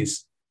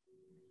Genies?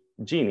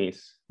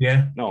 Genies?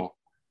 Yeah. No.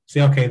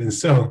 See, okay, then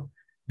so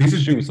this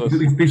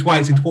is why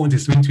it's important to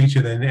speak to each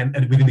other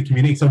and within the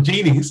community. So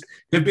Genies,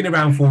 they've been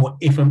around for,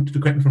 correct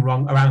me if I'm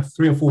wrong, around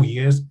 3 or 4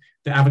 years.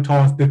 The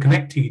avatars, they're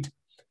connected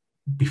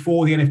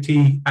before the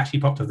NFT actually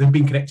popped up. They've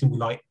been connecting with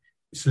like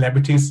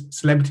celebrities.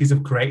 Celebrities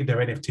have created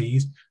their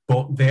NFTs,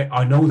 but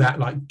I know that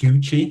like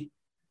Gucci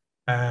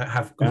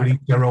have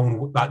released their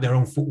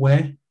own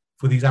footwear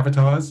for these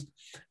avatars.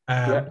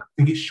 I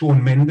think it's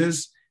Shawn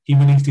Mendes. He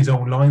released his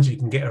own line, so you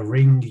can get a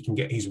ring, you can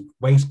get his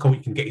waistcoat,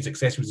 you can get his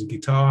accessories, a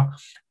guitar,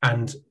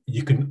 and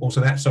you can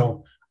also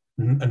so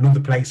another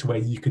place where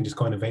you can just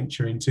kind of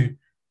venture into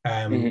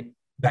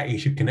that you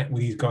should connect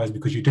with these guys,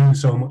 because you're doing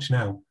so much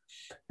now.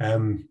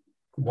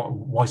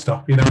 Why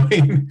stop? You know what I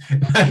mean?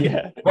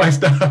 Why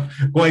stop?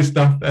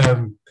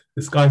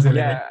 The sky's the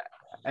limit.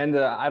 And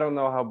I don't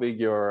know how big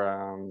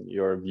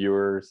your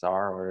viewers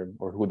are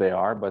or who they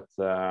are, but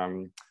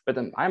I'm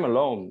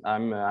alone.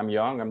 I'm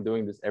young. I'm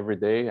doing this every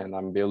day, and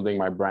I'm building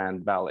my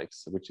brand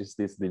Valix, which is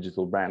this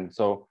digital brand.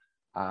 So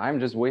I'm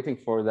just waiting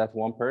for that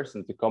one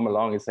person to come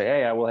along and say,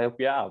 "Hey, I will help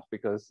you out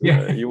because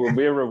you will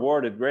be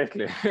rewarded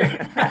greatly."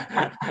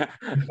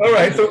 All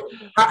right. So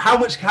how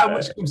much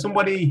can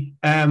somebody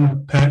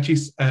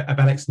purchase a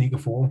Valix sneaker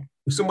for?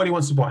 If somebody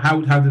wants to buy,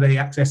 how do they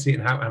access it,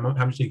 and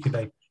how much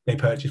could they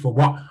purchase for?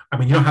 What I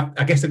mean, you don't have.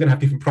 I guess they're going to have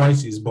different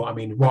prices, but I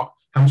mean, how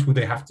much would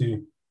they have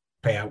to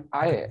pay out?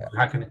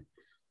 How can it?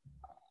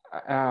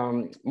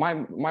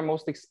 My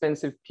most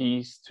expensive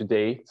piece to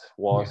date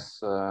was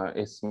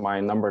is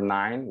my number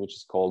 9, which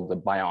is called the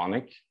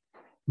Bionic.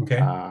 Okay.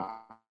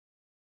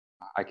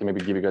 I can maybe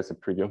give you guys a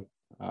preview,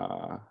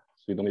 so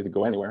you don't need to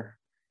go anywhere.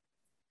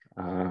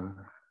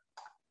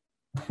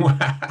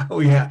 Wow,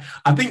 yeah.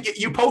 I think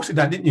you posted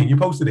that, didn't you? You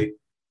posted it.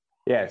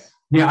 Yes.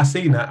 Yeah, I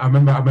seen that. I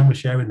remember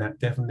sharing that.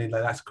 Definitely,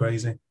 like that's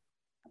crazy.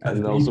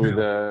 And also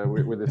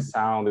with the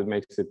sound, it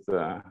makes it.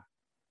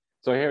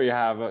 So here you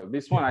have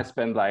this one. I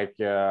spent like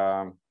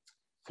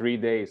 3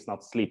 days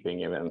not sleeping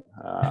even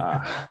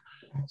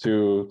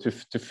to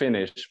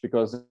finish,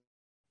 because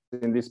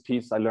in this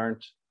piece I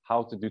learned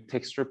how to do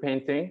texture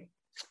painting,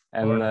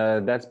 and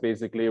that's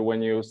basically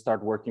when you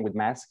start working with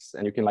masks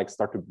and you can like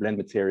start to blend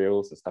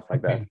materials and stuff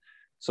like that.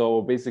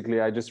 So basically,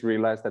 I just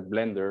realized that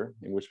Blender,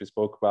 in which we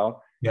spoke about,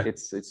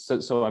 it's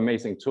so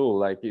amazing tool.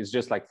 Like it's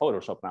just like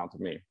Photoshop now to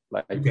me.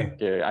 Like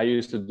I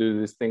used to do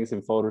these things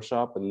in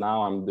Photoshop, and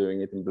now I'm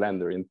doing it in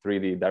Blender in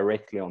 3D,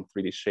 directly on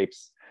 3D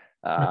shapes.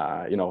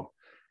 You know,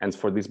 and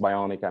for this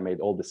Bionic, I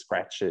made all the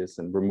scratches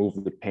and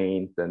removed the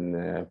paint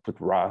and put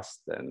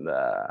rust and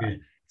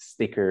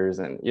stickers,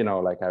 and you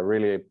know, like I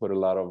really put a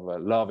lot of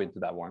love into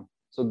that one.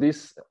 So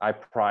this I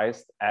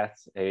priced at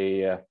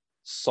a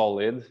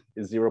solid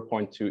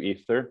 0.2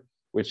 Ether,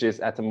 which is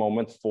at the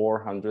moment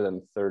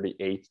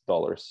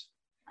 $438.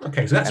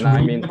 Okay, so that's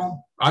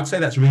reasonable. I'd say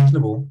that's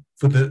reasonable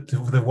for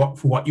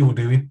what you're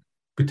doing.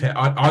 But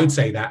I would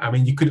say that. I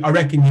mean, I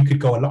reckon you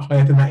could go a lot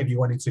higher than that if you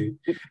wanted to.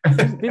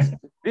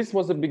 This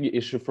was a big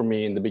issue for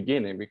me in the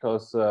beginning,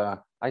 because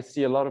I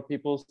see a lot of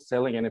people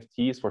selling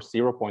NFTs for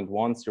 0.1,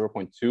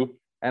 0.2,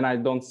 and I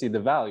don't see the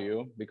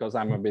value because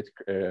I'm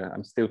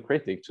I'm still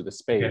critic to the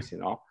space, you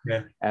know.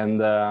 Yeah.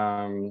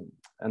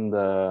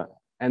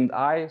 And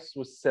I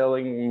was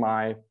selling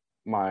my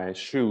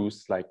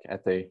shoes like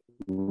at a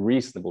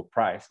reasonable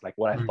price, like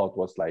what I thought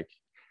was like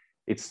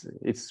it's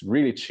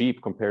really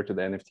cheap compared to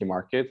the NFT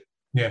market.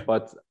 Yeah.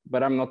 But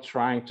I'm not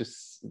trying to,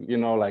 you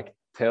know, like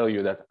tell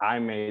you that I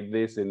made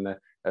this in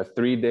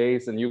 3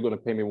 days and you're gonna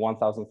pay me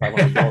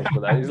 $1,500 for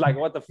that. It's like,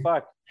 what the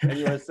fuck? And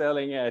you are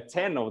selling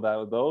 10 of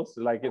those,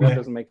 like that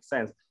doesn't make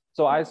sense.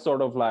 So I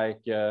sort of like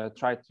I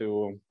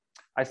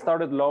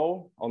started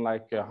low on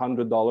like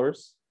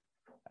 $100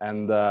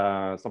 and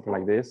something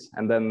like this,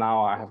 and then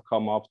now I have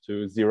come up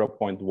to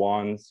 0.1,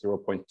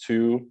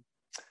 0.2,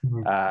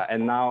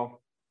 and now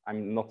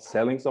I'm not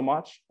selling so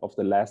much of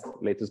the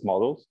latest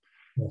models.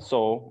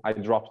 So I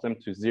dropped them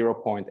to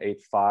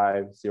 0.85,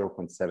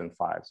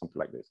 0.75, something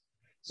like this.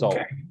 So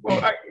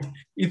well, I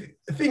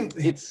think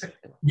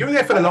you're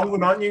there for the long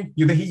run, aren't you?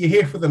 You're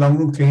here for the long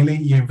run. Clearly,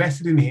 you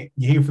invested in it.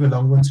 You're here for the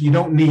long run, so you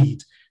don't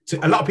need to.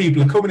 A lot of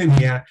people are coming in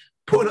here,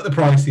 putting up the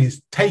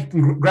prices,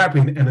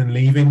 grabbing, and then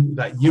leaving.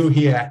 That you're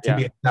here to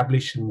be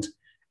established and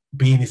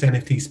be in this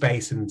NFT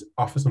space and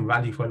offer some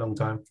value for a long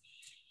time.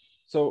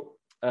 So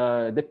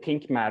the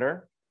Pink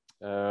Matter,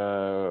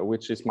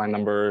 which is my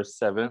number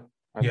 7,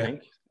 I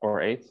think, or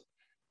 8.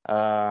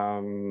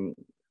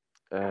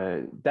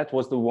 That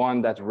was the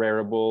one that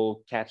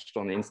Rarible catched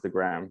on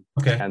Instagram.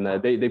 Okay. And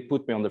they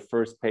put me on the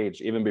first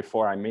page even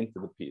before I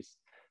minted the piece.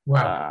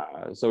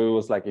 Wow. So it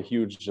was like a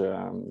huge,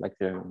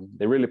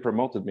 they really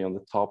promoted me on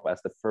the top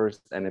as the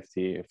first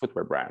NFT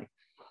footwear brand.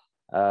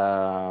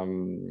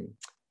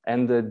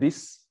 And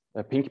this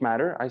Pink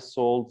Matter, I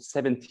sold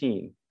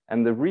 17,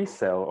 and the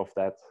resale of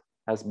that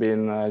has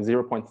been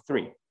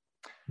 0.3.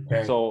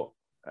 Okay.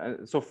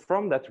 So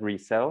from that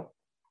resale,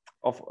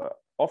 of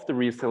the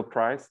resale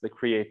price, the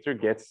creator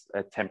gets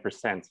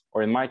 10%,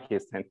 or in my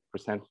case,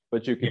 10%.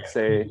 But you could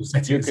say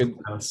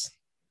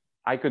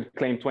I could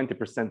claim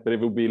 20%, but it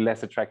would be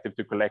less attractive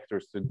to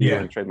collectors to deal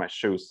and trade my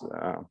shoes.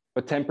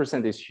 But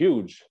 10% is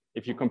huge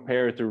if you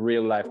compare it to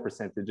real life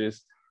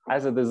percentages.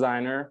 As a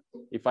designer,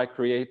 if I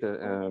create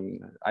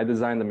I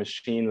designed a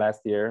machine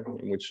last year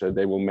in which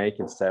they will make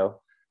and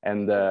sell,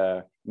 and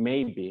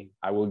maybe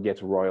I will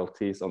get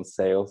royalties on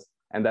sales,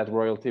 and that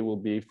royalty will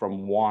be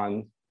from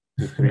 1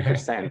 to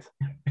 3%,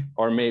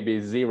 or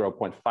maybe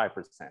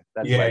 0.5%.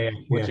 That's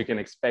what you can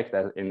expect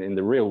in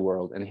the real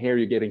world. And here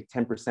you're getting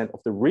 10%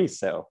 of the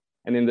resale.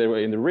 And in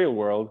the real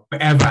world,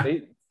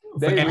 they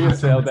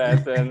resell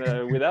that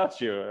and without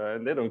you,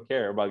 and they don't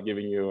care about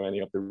giving you any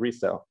of the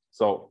resale.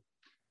 So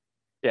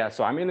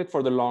so I'm in it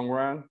for the long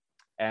run,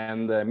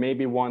 and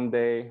maybe one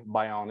day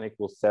Bionic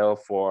will sell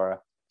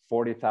for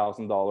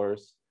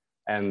 $40,000,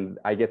 and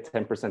I get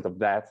 10% of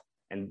that.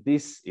 And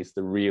this is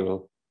the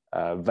real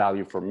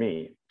value for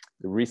me: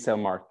 the resale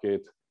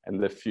market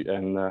and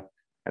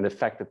the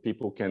fact that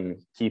people can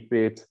keep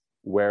it,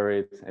 wear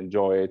it,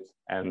 enjoy it,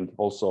 and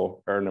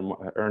also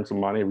earn some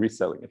money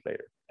reselling it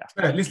later.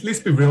 Yeah. Let's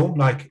be real.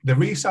 Like the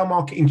resale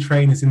market in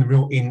trainers in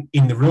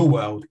the real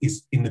world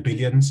is in the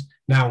billions.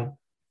 Now,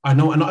 I'm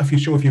not if you're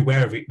sure if you're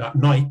aware of it. Like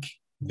Nike,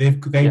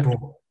 they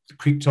brought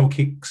Crypto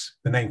Kicks,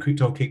 the name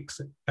Crypto Kicks,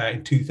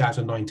 in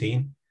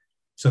 2019.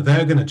 So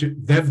they're going to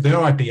their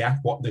idea,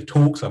 what the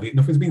talks of it,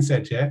 nothing's been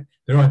said yet.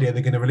 Their idea,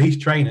 they're going to release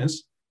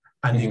trainers,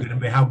 and you're going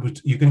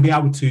to be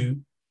able to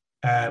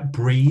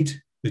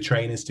breed the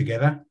trainers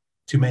together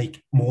to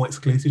make more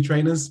exclusive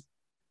trainers.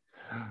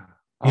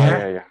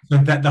 Yeah. So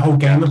that the whole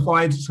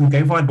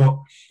gamified, but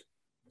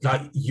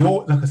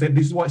like I said,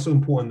 this is why it's so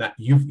important that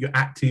you're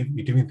active,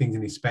 you're doing things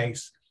in this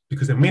space,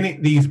 because the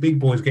minute these big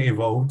boys get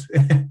involved,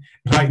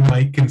 like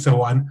Nike and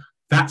so on,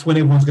 that's when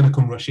everyone's going to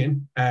come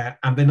rushing,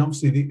 and then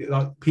obviously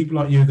people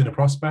like you are going to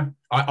prosper.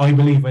 I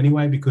believe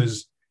anyway,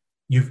 because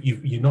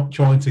you're not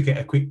trying to get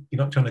a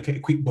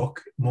quick buck.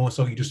 More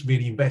so, you're just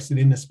really invested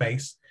in the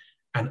space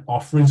and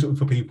offering something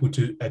for people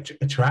to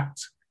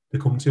attract to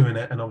come to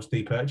and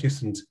obviously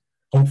purchase and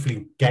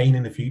hopefully gain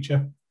in the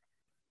future.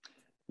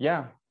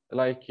 Yeah,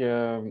 like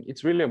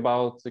it's really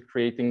about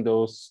creating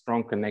those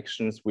strong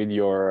connections with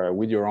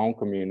your own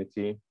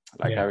community.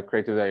 Like I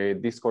created a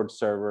Discord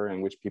server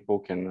in which people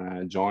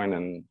can join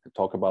and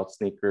talk about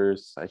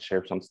sneakers. I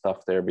share some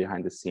stuff there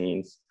behind the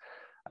scenes.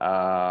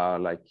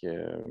 Like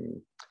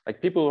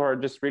people who are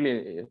just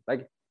really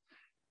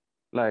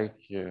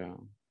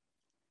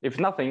if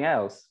nothing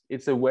else,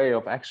 it's a way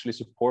of actually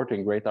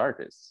supporting great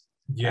artists.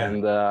 Yeah.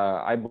 And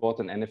I bought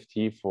an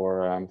NFT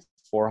for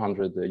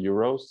 400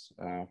 euros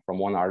from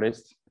one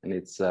artist, and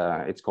it's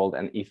called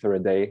An Ether a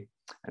Day,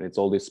 and it's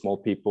all these small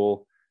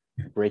people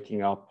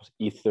breaking up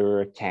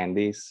ether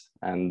candies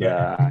and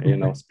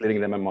splitting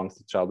them amongst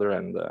each other,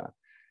 and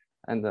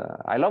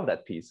I love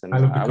that piece, and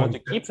I want to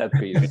keep that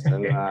piece,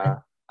 and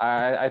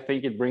I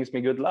think it brings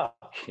me good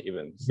luck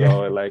even.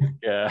 So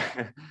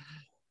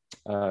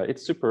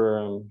it's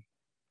super.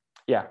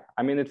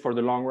 I'm in it for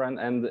the long run,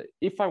 and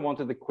if I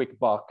wanted a quick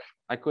buck,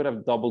 I could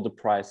have doubled the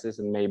prices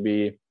and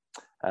maybe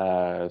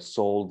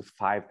sold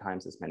 5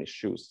 times as many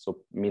shoes, so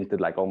minted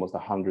like almost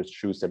 100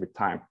 shoes every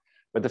time.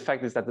 But the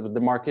fact is that the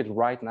market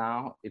right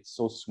now, it's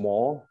so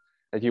small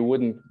that you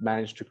wouldn't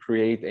manage to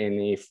create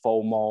any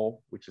FOMO,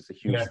 which is a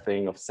huge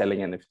thing of selling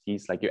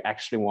NFTs. Like you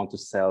actually want to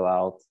sell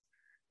out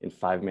in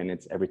 5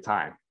 minutes every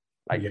time.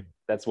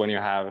 That's when you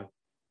have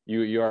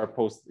you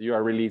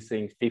are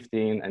releasing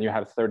 15 and you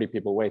have 30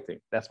 people waiting.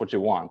 That's what you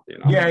want, you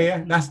know.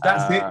 That's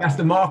it. That's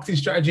the marketing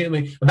strategy. I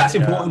mean, but that's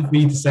important for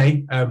me to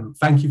say.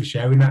 Thank you for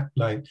sharing that,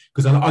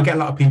 because I get a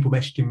lot of people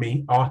messaging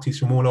me, artists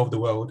from all over the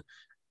world,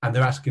 and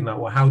they're asking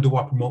well, how do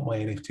I promote my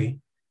NFT?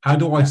 How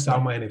do I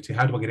sell my NFT?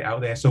 How do I get it out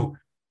there? So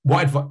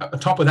on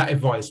top of that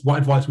advice, what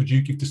advice would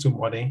you give to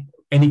somebody,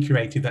 any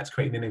creative that's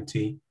creating an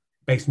NFT,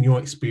 based on your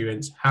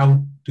experience?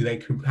 How do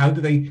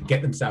they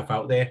get themselves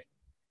out there?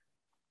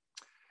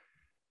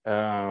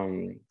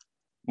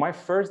 My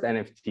first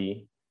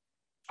NFT,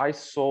 I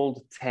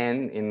sold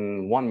 10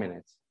 in 1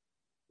 minute.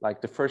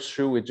 Like the first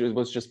shoe, it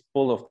was just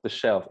full off the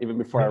shelf even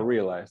before I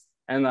realized.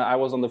 And I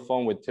was on the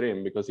phone with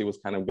Trim because he was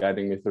kind of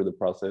guiding me through the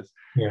process.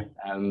 Yeah.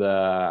 And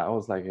I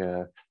was like,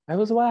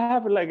 what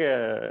happened?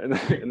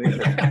 And he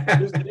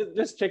said,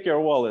 just check your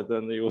wallet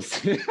and you will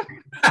see.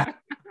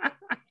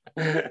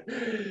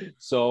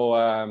 So,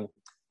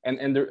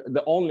 and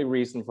the only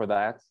reason for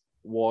that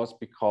was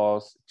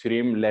because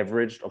Trim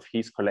leveraged of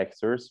his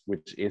collectors,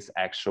 which is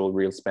actual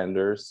real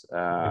spenders.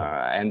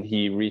 And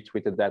he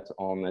retweeted that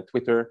on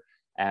Twitter,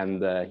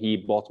 and he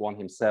bought one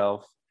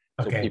himself.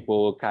 So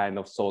people kind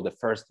of saw the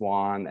first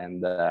one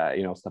and,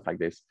 stuff like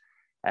this.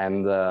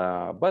 And,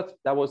 but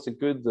that was a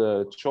good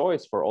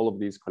choice for all of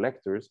these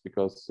collectors,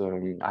 because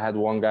I had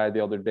one guy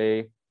the other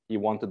day, he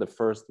wanted the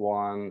first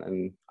one,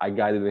 and I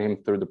guided him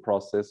through the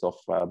process of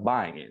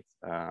buying it.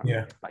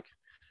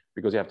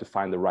 Because you have to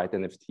find the right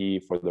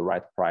NFT for the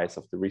right price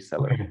of the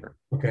reseller.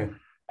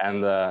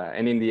 And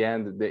in the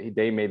end,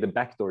 they made the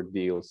backdoor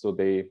deal. So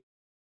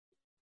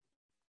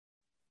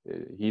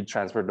he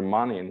transferred the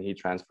money and he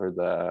transferred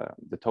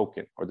the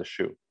token or the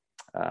shoe.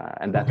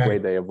 And that way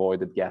they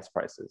avoided gas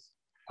prices.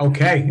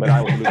 But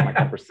I would lose my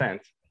 10%.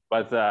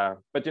 But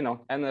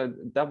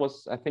that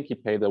was, I think he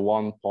paid a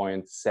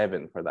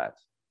 1.7 for that.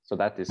 So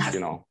that is,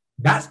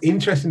 That's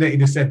interesting that you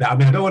just said that. I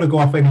mean, I don't want to go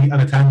off on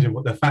a tangent,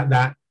 but the fact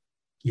that,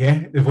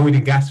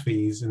 avoiding gas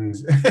fees, and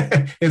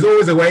there's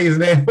always a way, isn't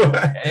there?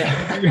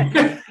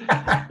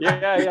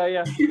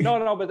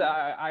 No, but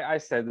I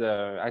said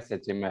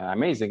to him,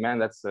 amazing, man,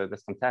 that's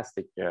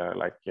fantastic.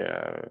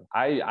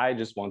 I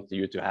just want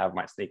you to have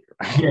my sneaker.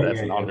 That's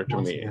an honor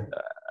to me.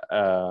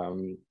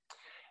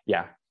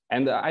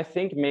 And I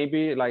think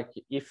maybe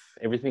if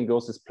everything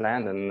goes as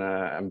planned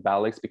and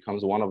Balex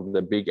becomes one of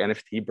the big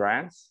NFT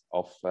brands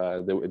of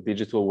the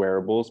digital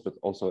wearables, but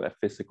also a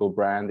physical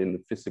brand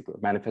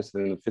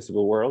manifested in the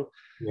physical world.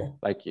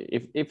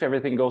 If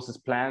everything goes as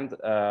planned,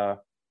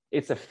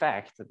 it's a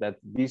fact that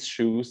these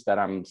shoes that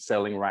I'm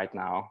selling right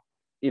now,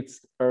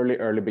 it's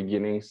early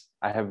beginnings.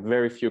 I have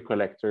very few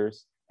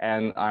collectors,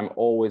 and I'm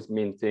always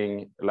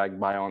minting like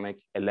Bionic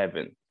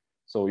 11.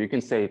 So you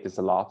can say it is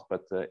a lot,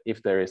 but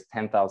if there is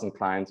 10,000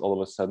 clients all of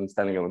a sudden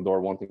standing on the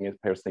door wanting a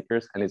pair of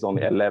sneakers and it's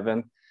only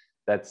 11,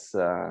 that's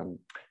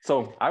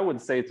so I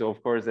would say to,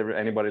 of course,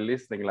 anybody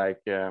listening, like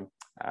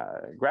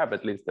grab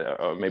at least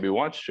maybe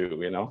one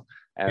shoe, you know,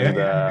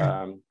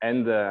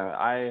 and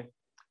I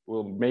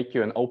will make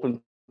you an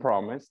open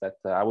promise that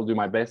I will do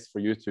my best for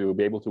you to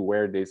be able to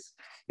wear this,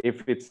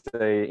 if it's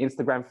a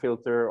Instagram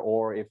filter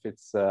or if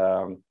it's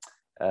you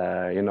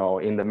know,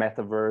 in the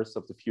metaverse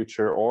of the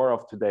future or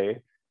of today.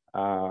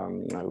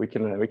 We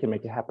can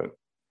make it happen.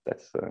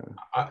 That's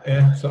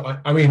so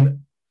I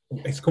mean,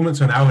 it's coming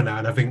to an hour now,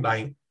 and I think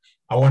like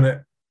I want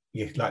to,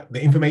 like the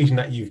information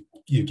that you've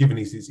given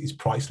is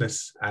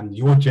priceless, and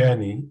your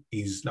journey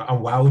is like, I'm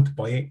wowed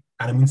by it,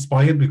 and I'm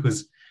inspired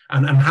because,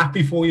 and I'm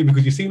happy for you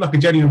because you seem like a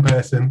genuine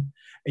person.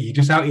 You're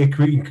just out here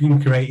creating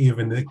creative,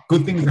 and the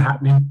good things are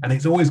happening, and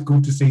it's always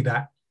good to see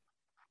that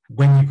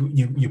when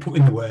you put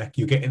in the work,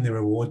 you're getting the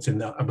rewards,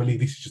 and I believe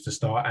this is just a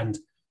start. And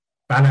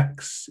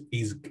Balax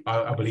is,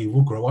 I believe,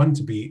 will grow on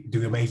to be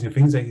doing amazing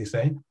things, as you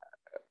say.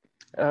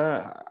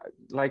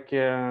 Like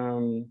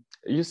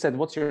you said,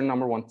 what's your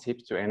number one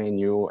tip to any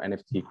new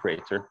NFT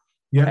creator?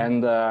 Yeah.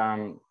 And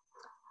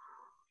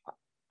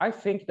I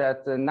think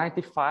that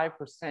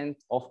 95%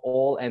 of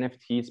all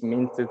NFTs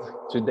minted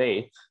to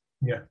date,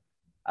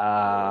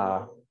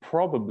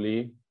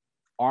 probably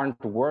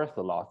aren't worth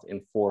a lot in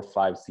 4,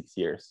 5, 6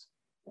 years.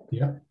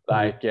 Yeah.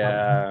 Like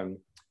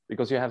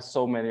because you have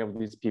so many of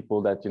these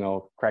people that, you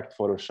know, cracked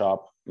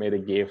Photoshop, made a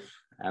GIF,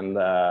 and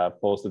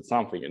posted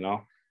something, you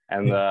know,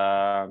 and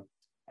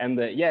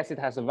yes, it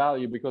has a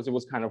value because it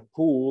was kind of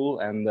cool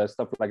and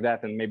stuff like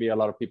that, and maybe a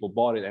lot of people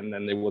bought it, and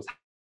then it was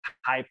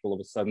hype all of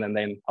a sudden, and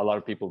then a lot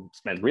of people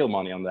spent real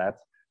money on that.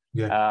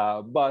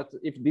 But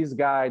if this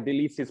guy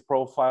deletes his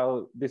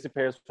profile,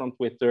 disappears from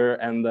Twitter,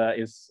 and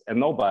is a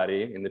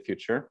nobody in the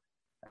future,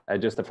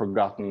 just a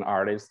forgotten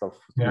artist who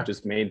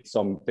just made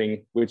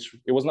something which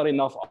it was not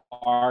enough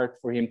art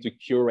for him to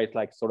curate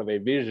like sort of a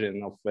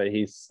vision of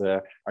his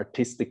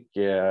artistic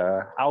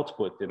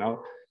output, you know.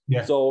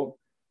 So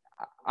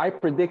I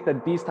predict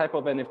that these type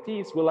of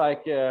NFTs will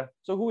like,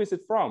 so who is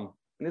it from?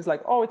 And it's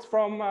like, oh, it's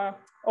from,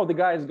 oh, the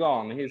guy is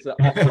gone. He's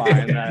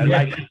offline.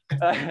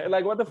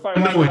 Like, what the fuck?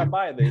 Why would I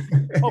buy this?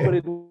 Oh, but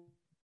it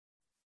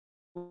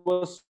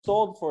was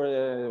sold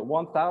for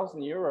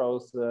 1,000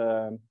 euros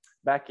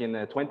back in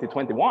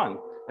 2021.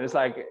 And it's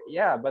like,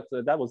 yeah, but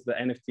that was the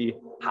NFT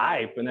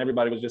hype, and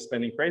everybody was just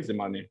spending crazy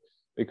money.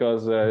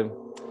 Because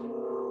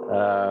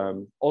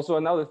also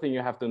another thing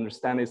you have to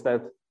understand is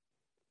that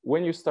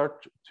when you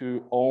start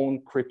to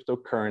own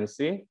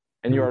cryptocurrency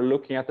and you are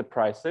looking at the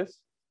prices,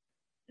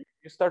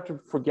 you start to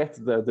forget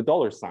the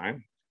dollar sign,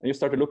 and you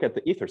start to look at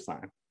the ether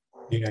sign.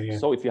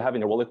 So if you have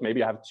in your wallet,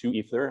 maybe you have 2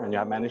 ether and you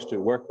have managed to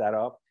work that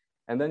up,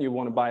 and then you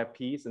want to buy a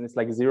piece and it's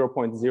like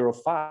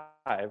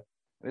 0.05.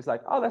 And it's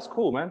like, oh, that's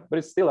cool, man, but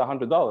it's still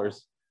 $100.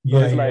 So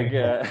it's like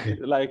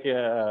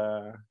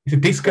it's a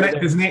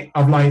disconnect, isn't it,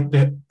 of like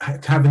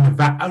having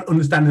the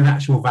understanding the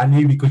actual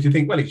value, because you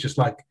think, well, it's just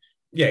like,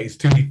 yeah,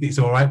 it's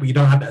all right, but you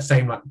don't have that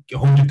same like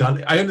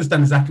 $100. I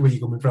understand exactly where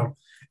you're coming from.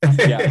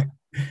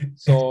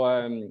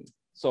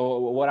 So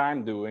what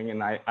I'm doing,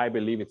 and I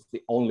believe it's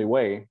the only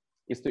way,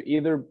 is to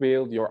either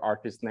build your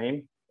artist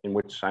name, in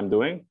which I'm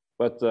doing,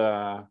 but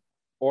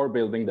or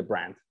building the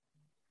brand,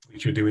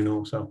 which you're doing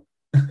also.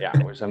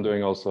 Which I'm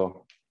doing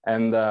also,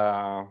 and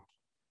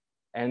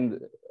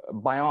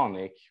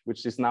Bionic,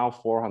 which is now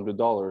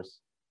 $400,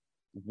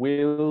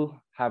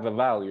 will have a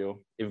value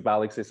if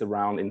Balax is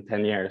around in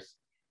 10 years.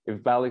 If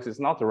Balax is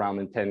not around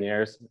in 10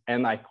 years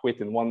and I quit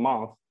in 1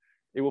 month,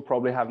 it will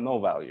probably have no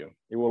value.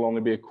 It will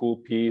only be a cool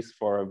piece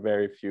for a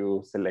very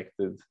few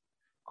selected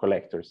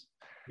collectors.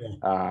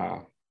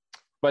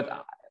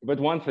 But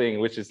one thing,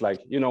 which is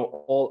like, you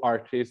know, all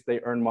artists, they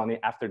earn money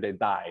after they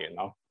die, you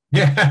know.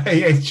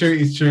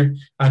 It's true.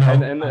 I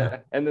know.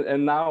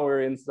 And now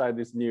we're inside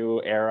this new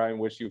era in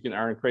which you can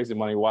earn crazy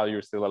money while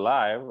you're still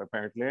alive,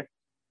 apparently.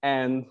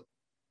 And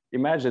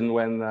imagine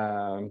when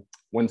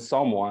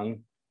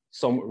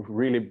some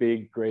really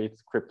big,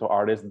 great crypto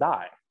artist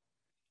die.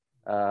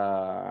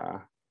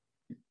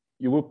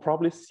 You will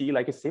probably see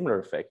like a similar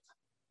effect.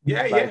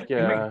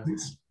 There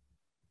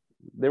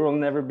will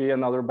never be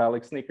another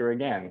Balax sneaker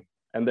again,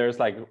 and there's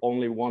like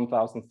only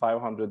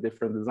 1,500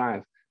 different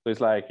designs. So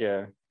it's like,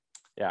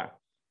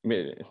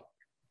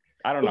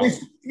 I don't know.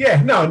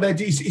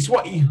 It's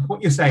what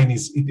you're saying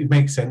is it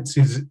makes sense.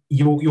 Is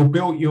you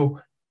built your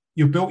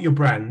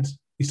brand.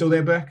 You still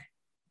there, Berk?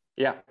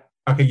 Yeah.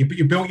 Okay,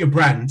 you built your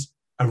brand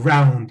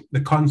around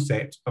the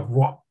concept of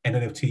what how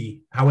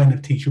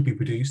NFT should be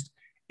produced.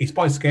 It's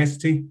by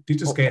scarcity,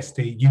 digital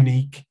scarcity,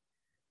 unique,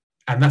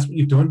 and that's what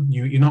you've done.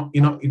 You're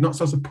not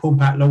supposed to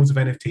pump out loads of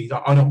NFTs.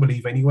 I don't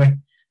believe anyway.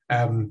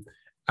 And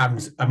I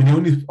mean,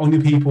 the only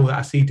people that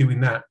I see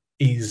doing that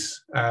is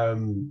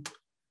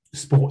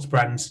sports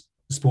brands,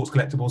 sports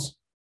collectibles.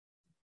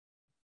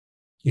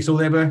 You still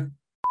there, bro?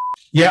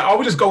 Yeah, I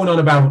was just going on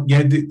about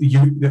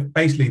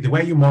basically the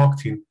way you're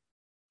marketing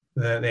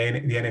the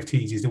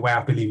NFTs is the way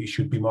I believe it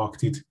should be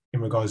marketed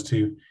in regards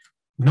to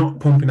not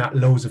pumping out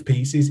loads of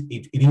pieces.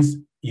 It is,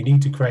 you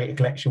need to create a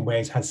collection where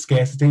it has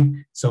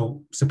scarcity,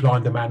 so supply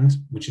and demand,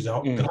 which is the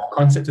whole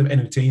concept of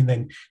NFT, and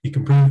then you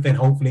can prove then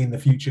hopefully in the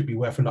future it'll be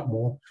worth a lot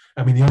more.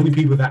 I mean, the only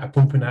people that are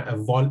pumping out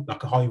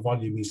like a high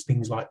volume is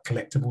things like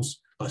collectibles,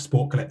 like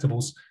sport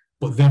collectibles,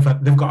 but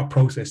they've got a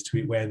process to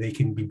it where they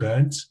can be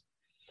burnt.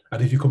 I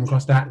don't know if you come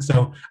across that.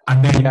 So,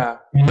 and then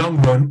in the long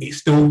run, it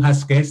still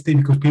has scarcity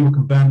because people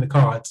can burn the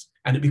cards,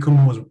 and it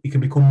can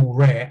become more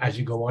rare as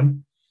you go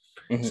on.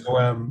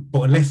 So,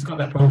 but unless it's got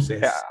that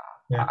process,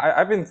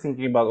 I've been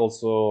thinking about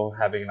also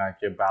having like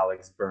a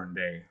Balix burn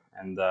day,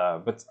 and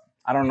but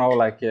I don't know,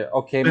 like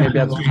okay, maybe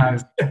I don't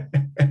have,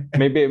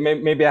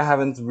 maybe I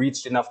haven't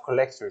reached enough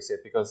collectors yet,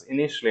 because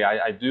initially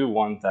I do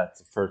want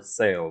that first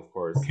sale, of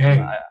course.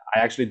 Okay. I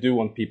actually do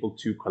want people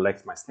to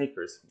collect my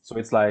sneakers. So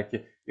it's like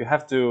you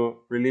have to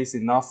release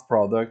enough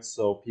products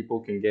so people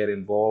can get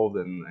involved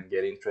and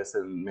get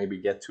interested and maybe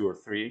get 2 or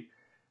 3,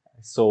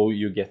 so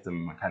you get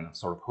them kind of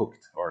sort of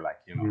hooked or like,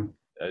 you know,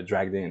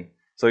 dragged in.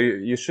 So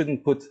you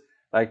shouldn't put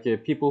like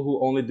people who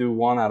only do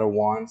 1 out of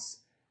ones.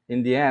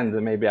 In the end,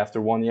 maybe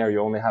after 1 year, you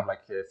only have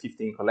like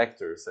 15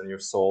 collectors and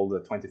you've sold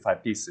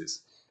 25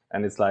 pieces.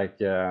 And it's like,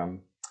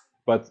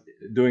 but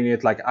doing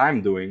it like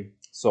I'm doing.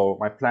 So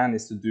my plan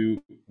is to do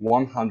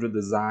 100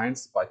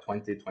 designs by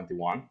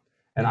 2021.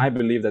 And I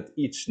believe that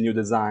each new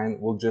design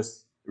will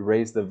just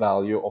raise the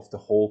value of the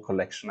whole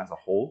collection as a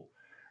whole.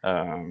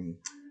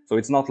 So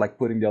it's not like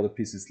putting the other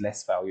pieces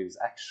less value, it's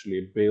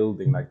actually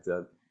building like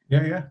the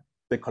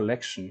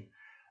collection.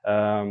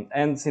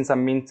 And since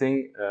I'm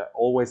minting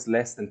always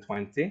less than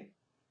 20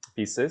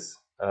 pieces,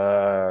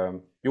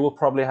 you will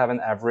probably have an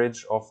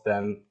average of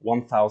then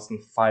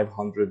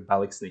 1,500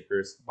 Balix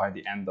sneakers by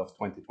the end of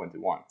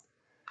 2021.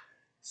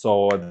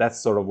 So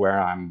that's sort of where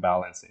I'm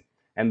balancing.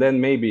 And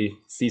then maybe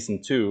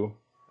season 2,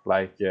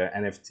 like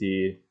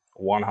NFT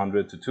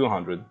 100 to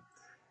 200,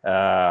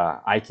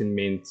 I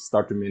can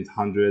start to mint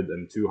 100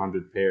 and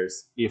 200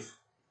 pairs if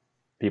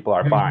people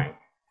are buying.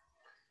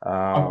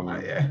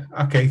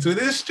 Okay, so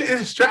there's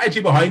a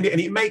strategy behind it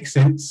and it makes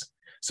sense.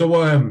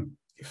 So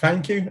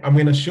thank you. I'm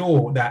going to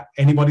assure that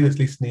anybody that's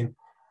listening,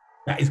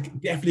 that is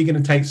definitely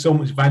going to take so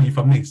much value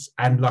from this.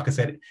 And like I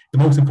said, the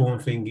most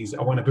important thing is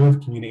I want to build a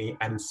community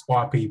and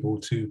inspire people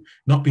to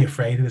not be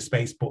afraid of the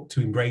space, but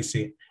to embrace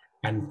it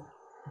and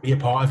be a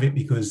part of it,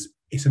 because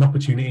it's an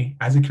opportunity.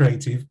 As a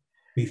creative,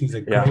 this is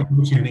a great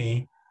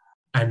opportunity.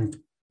 And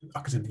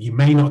like I said, you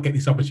may not get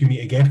this opportunity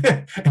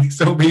again.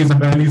 So be as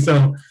early.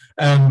 So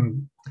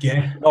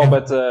No,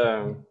 but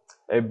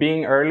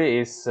being early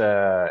is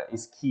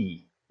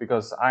key,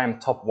 because I am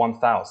top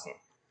 1,000.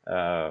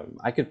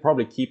 I could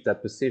probably keep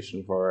that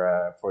position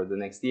for the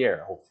next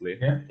year, hopefully,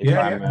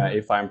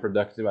 if I'm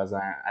productive as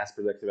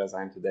productive as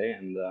I am today.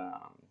 And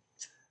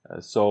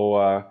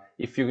so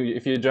if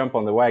you jump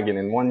on the wagon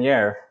in 1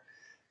 year,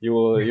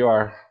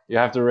 you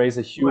have to raise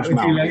a huge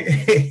amount.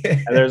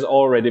 And there's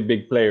already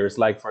big players,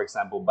 like for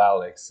example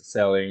Balix,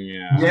 selling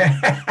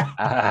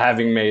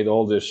having made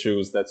all the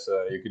shoes that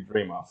you could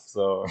dream of.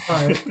 So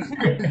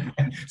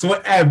so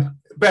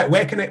but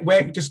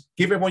just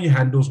give everyone your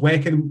handles. Where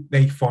can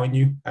they find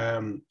you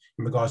in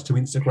regards to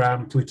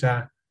Instagram,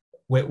 Twitter?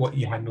 What are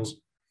your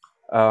handles?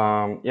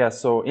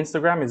 So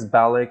Instagram is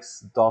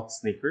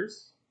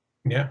balix.sneakers.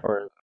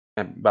 Or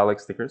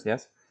Balix sneakers,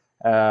 yes.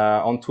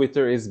 On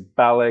Twitter is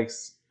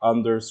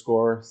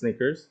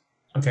Balix_sneakers.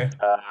 Okay.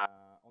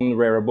 On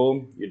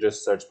Rarible, you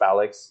just search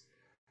Balix.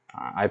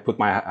 I put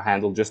my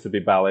handle just to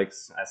be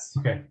Balix.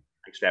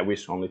 Actually, I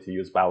wish only to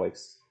use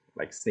Balix,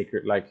 like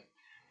sneaker, like,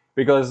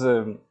 because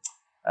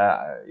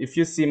if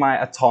you see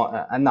my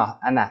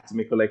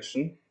anatomy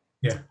collection,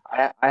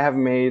 I have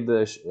made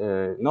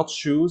not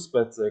shoes,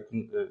 but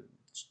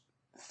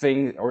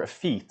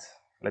feet,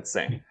 let's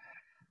say.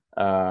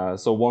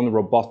 So one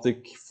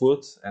robotic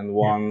foot and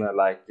one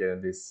like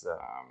this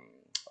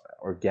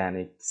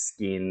organic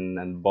skin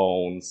and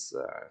bones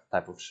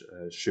type of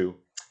shoe.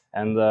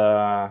 And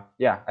I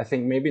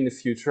think maybe in the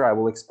future I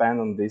will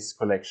expand on this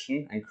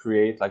collection and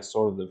create like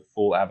sort of the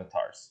full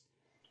avatars.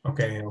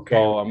 Okay.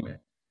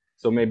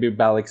 So maybe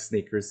Balix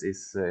sneakers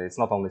is it's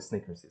not only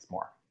sneakers, it's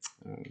more.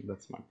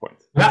 That's my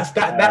point. That's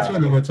for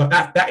another time.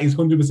 That is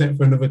 100%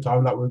 for another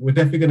time. Like we're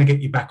definitely going to get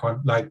you back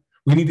on. Like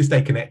we need to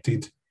stay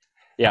connected.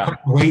 Yeah. I can't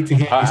wait to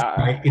hear this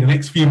in the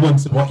next few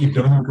months of what you've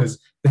done, because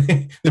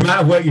the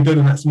amount of work you've done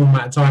in that small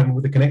amount of time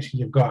with the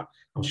connections you've got,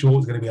 I'm sure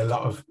it's going to be a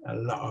lot of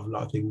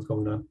things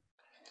going on.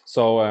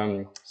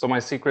 So my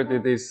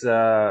secret is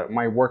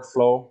my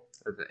workflow.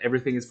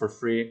 Everything is for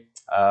free.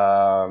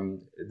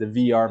 The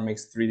VR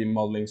makes 3D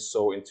modeling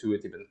so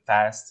intuitive and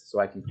fast, so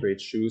I can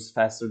create shoes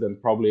faster than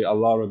probably a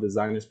lot of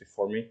designers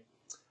before me.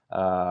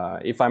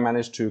 If I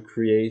manage to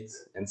create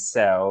and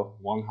sell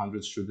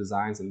 100 shoe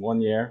designs in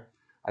 1 year,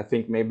 I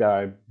think maybe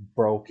I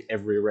broke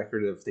every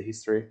record of the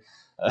history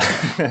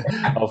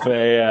of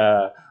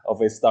a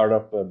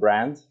startup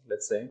brand,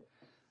 let's say.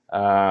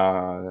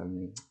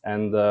 And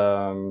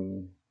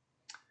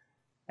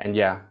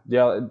yeah,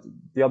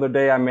 the other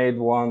day I made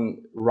one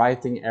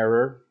writing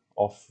error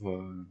of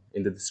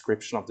in the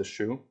description of the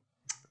shoe,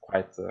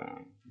 quite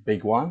a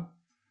big one,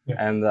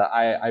 and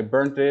I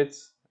burnt it,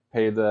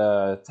 paid 10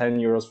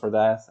 euros for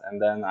that,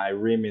 and then I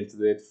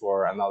reminted it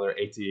for another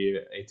 80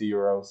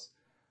 euros,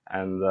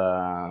 and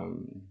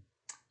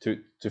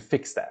to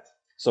fix that.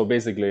 So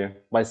basically,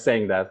 by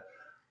saying that,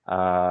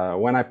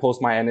 when I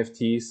post my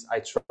NFTs,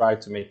 I try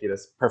to make it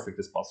as perfect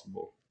as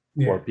possible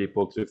for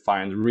people to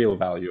find real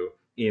value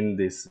in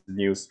this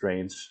new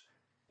strange,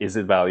 is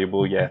it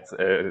valuable yet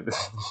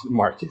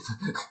market.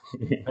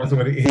 That's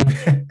what it is.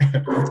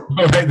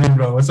 All right then,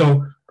 bro.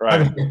 So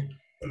I'd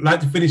like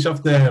to finish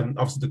off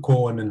the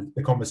call and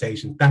the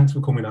conversation. Thanks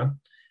for coming on.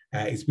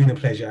 It's been a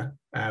pleasure.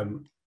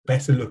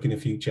 Best of luck in the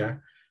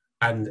future.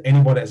 And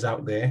anybody that's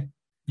out there,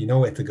 you know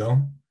where to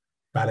go.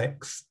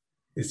 Balex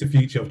is the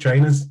future of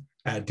trainers.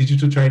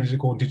 Digital trainers are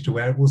called digital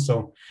wearables.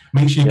 So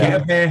make sure you get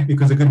up there,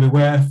 because they're going to be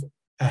worth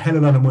a hell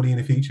of a lot of money in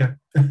the future.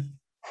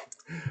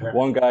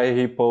 One guy,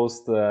 he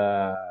posted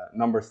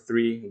number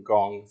 3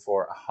 gong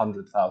for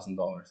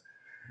 $100,000.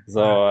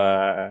 So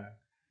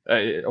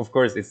of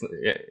course it's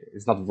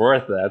not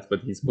worth that,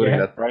 but he's putting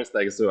that price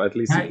tag. So at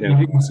least you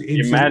can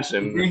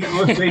imagine.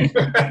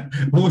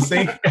 We'll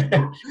see.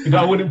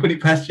 I wouldn't put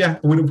it past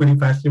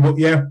you. But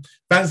yeah,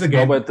 thanks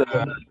again. No, but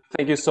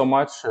thank you so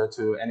much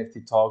to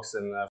NFT Talks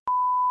and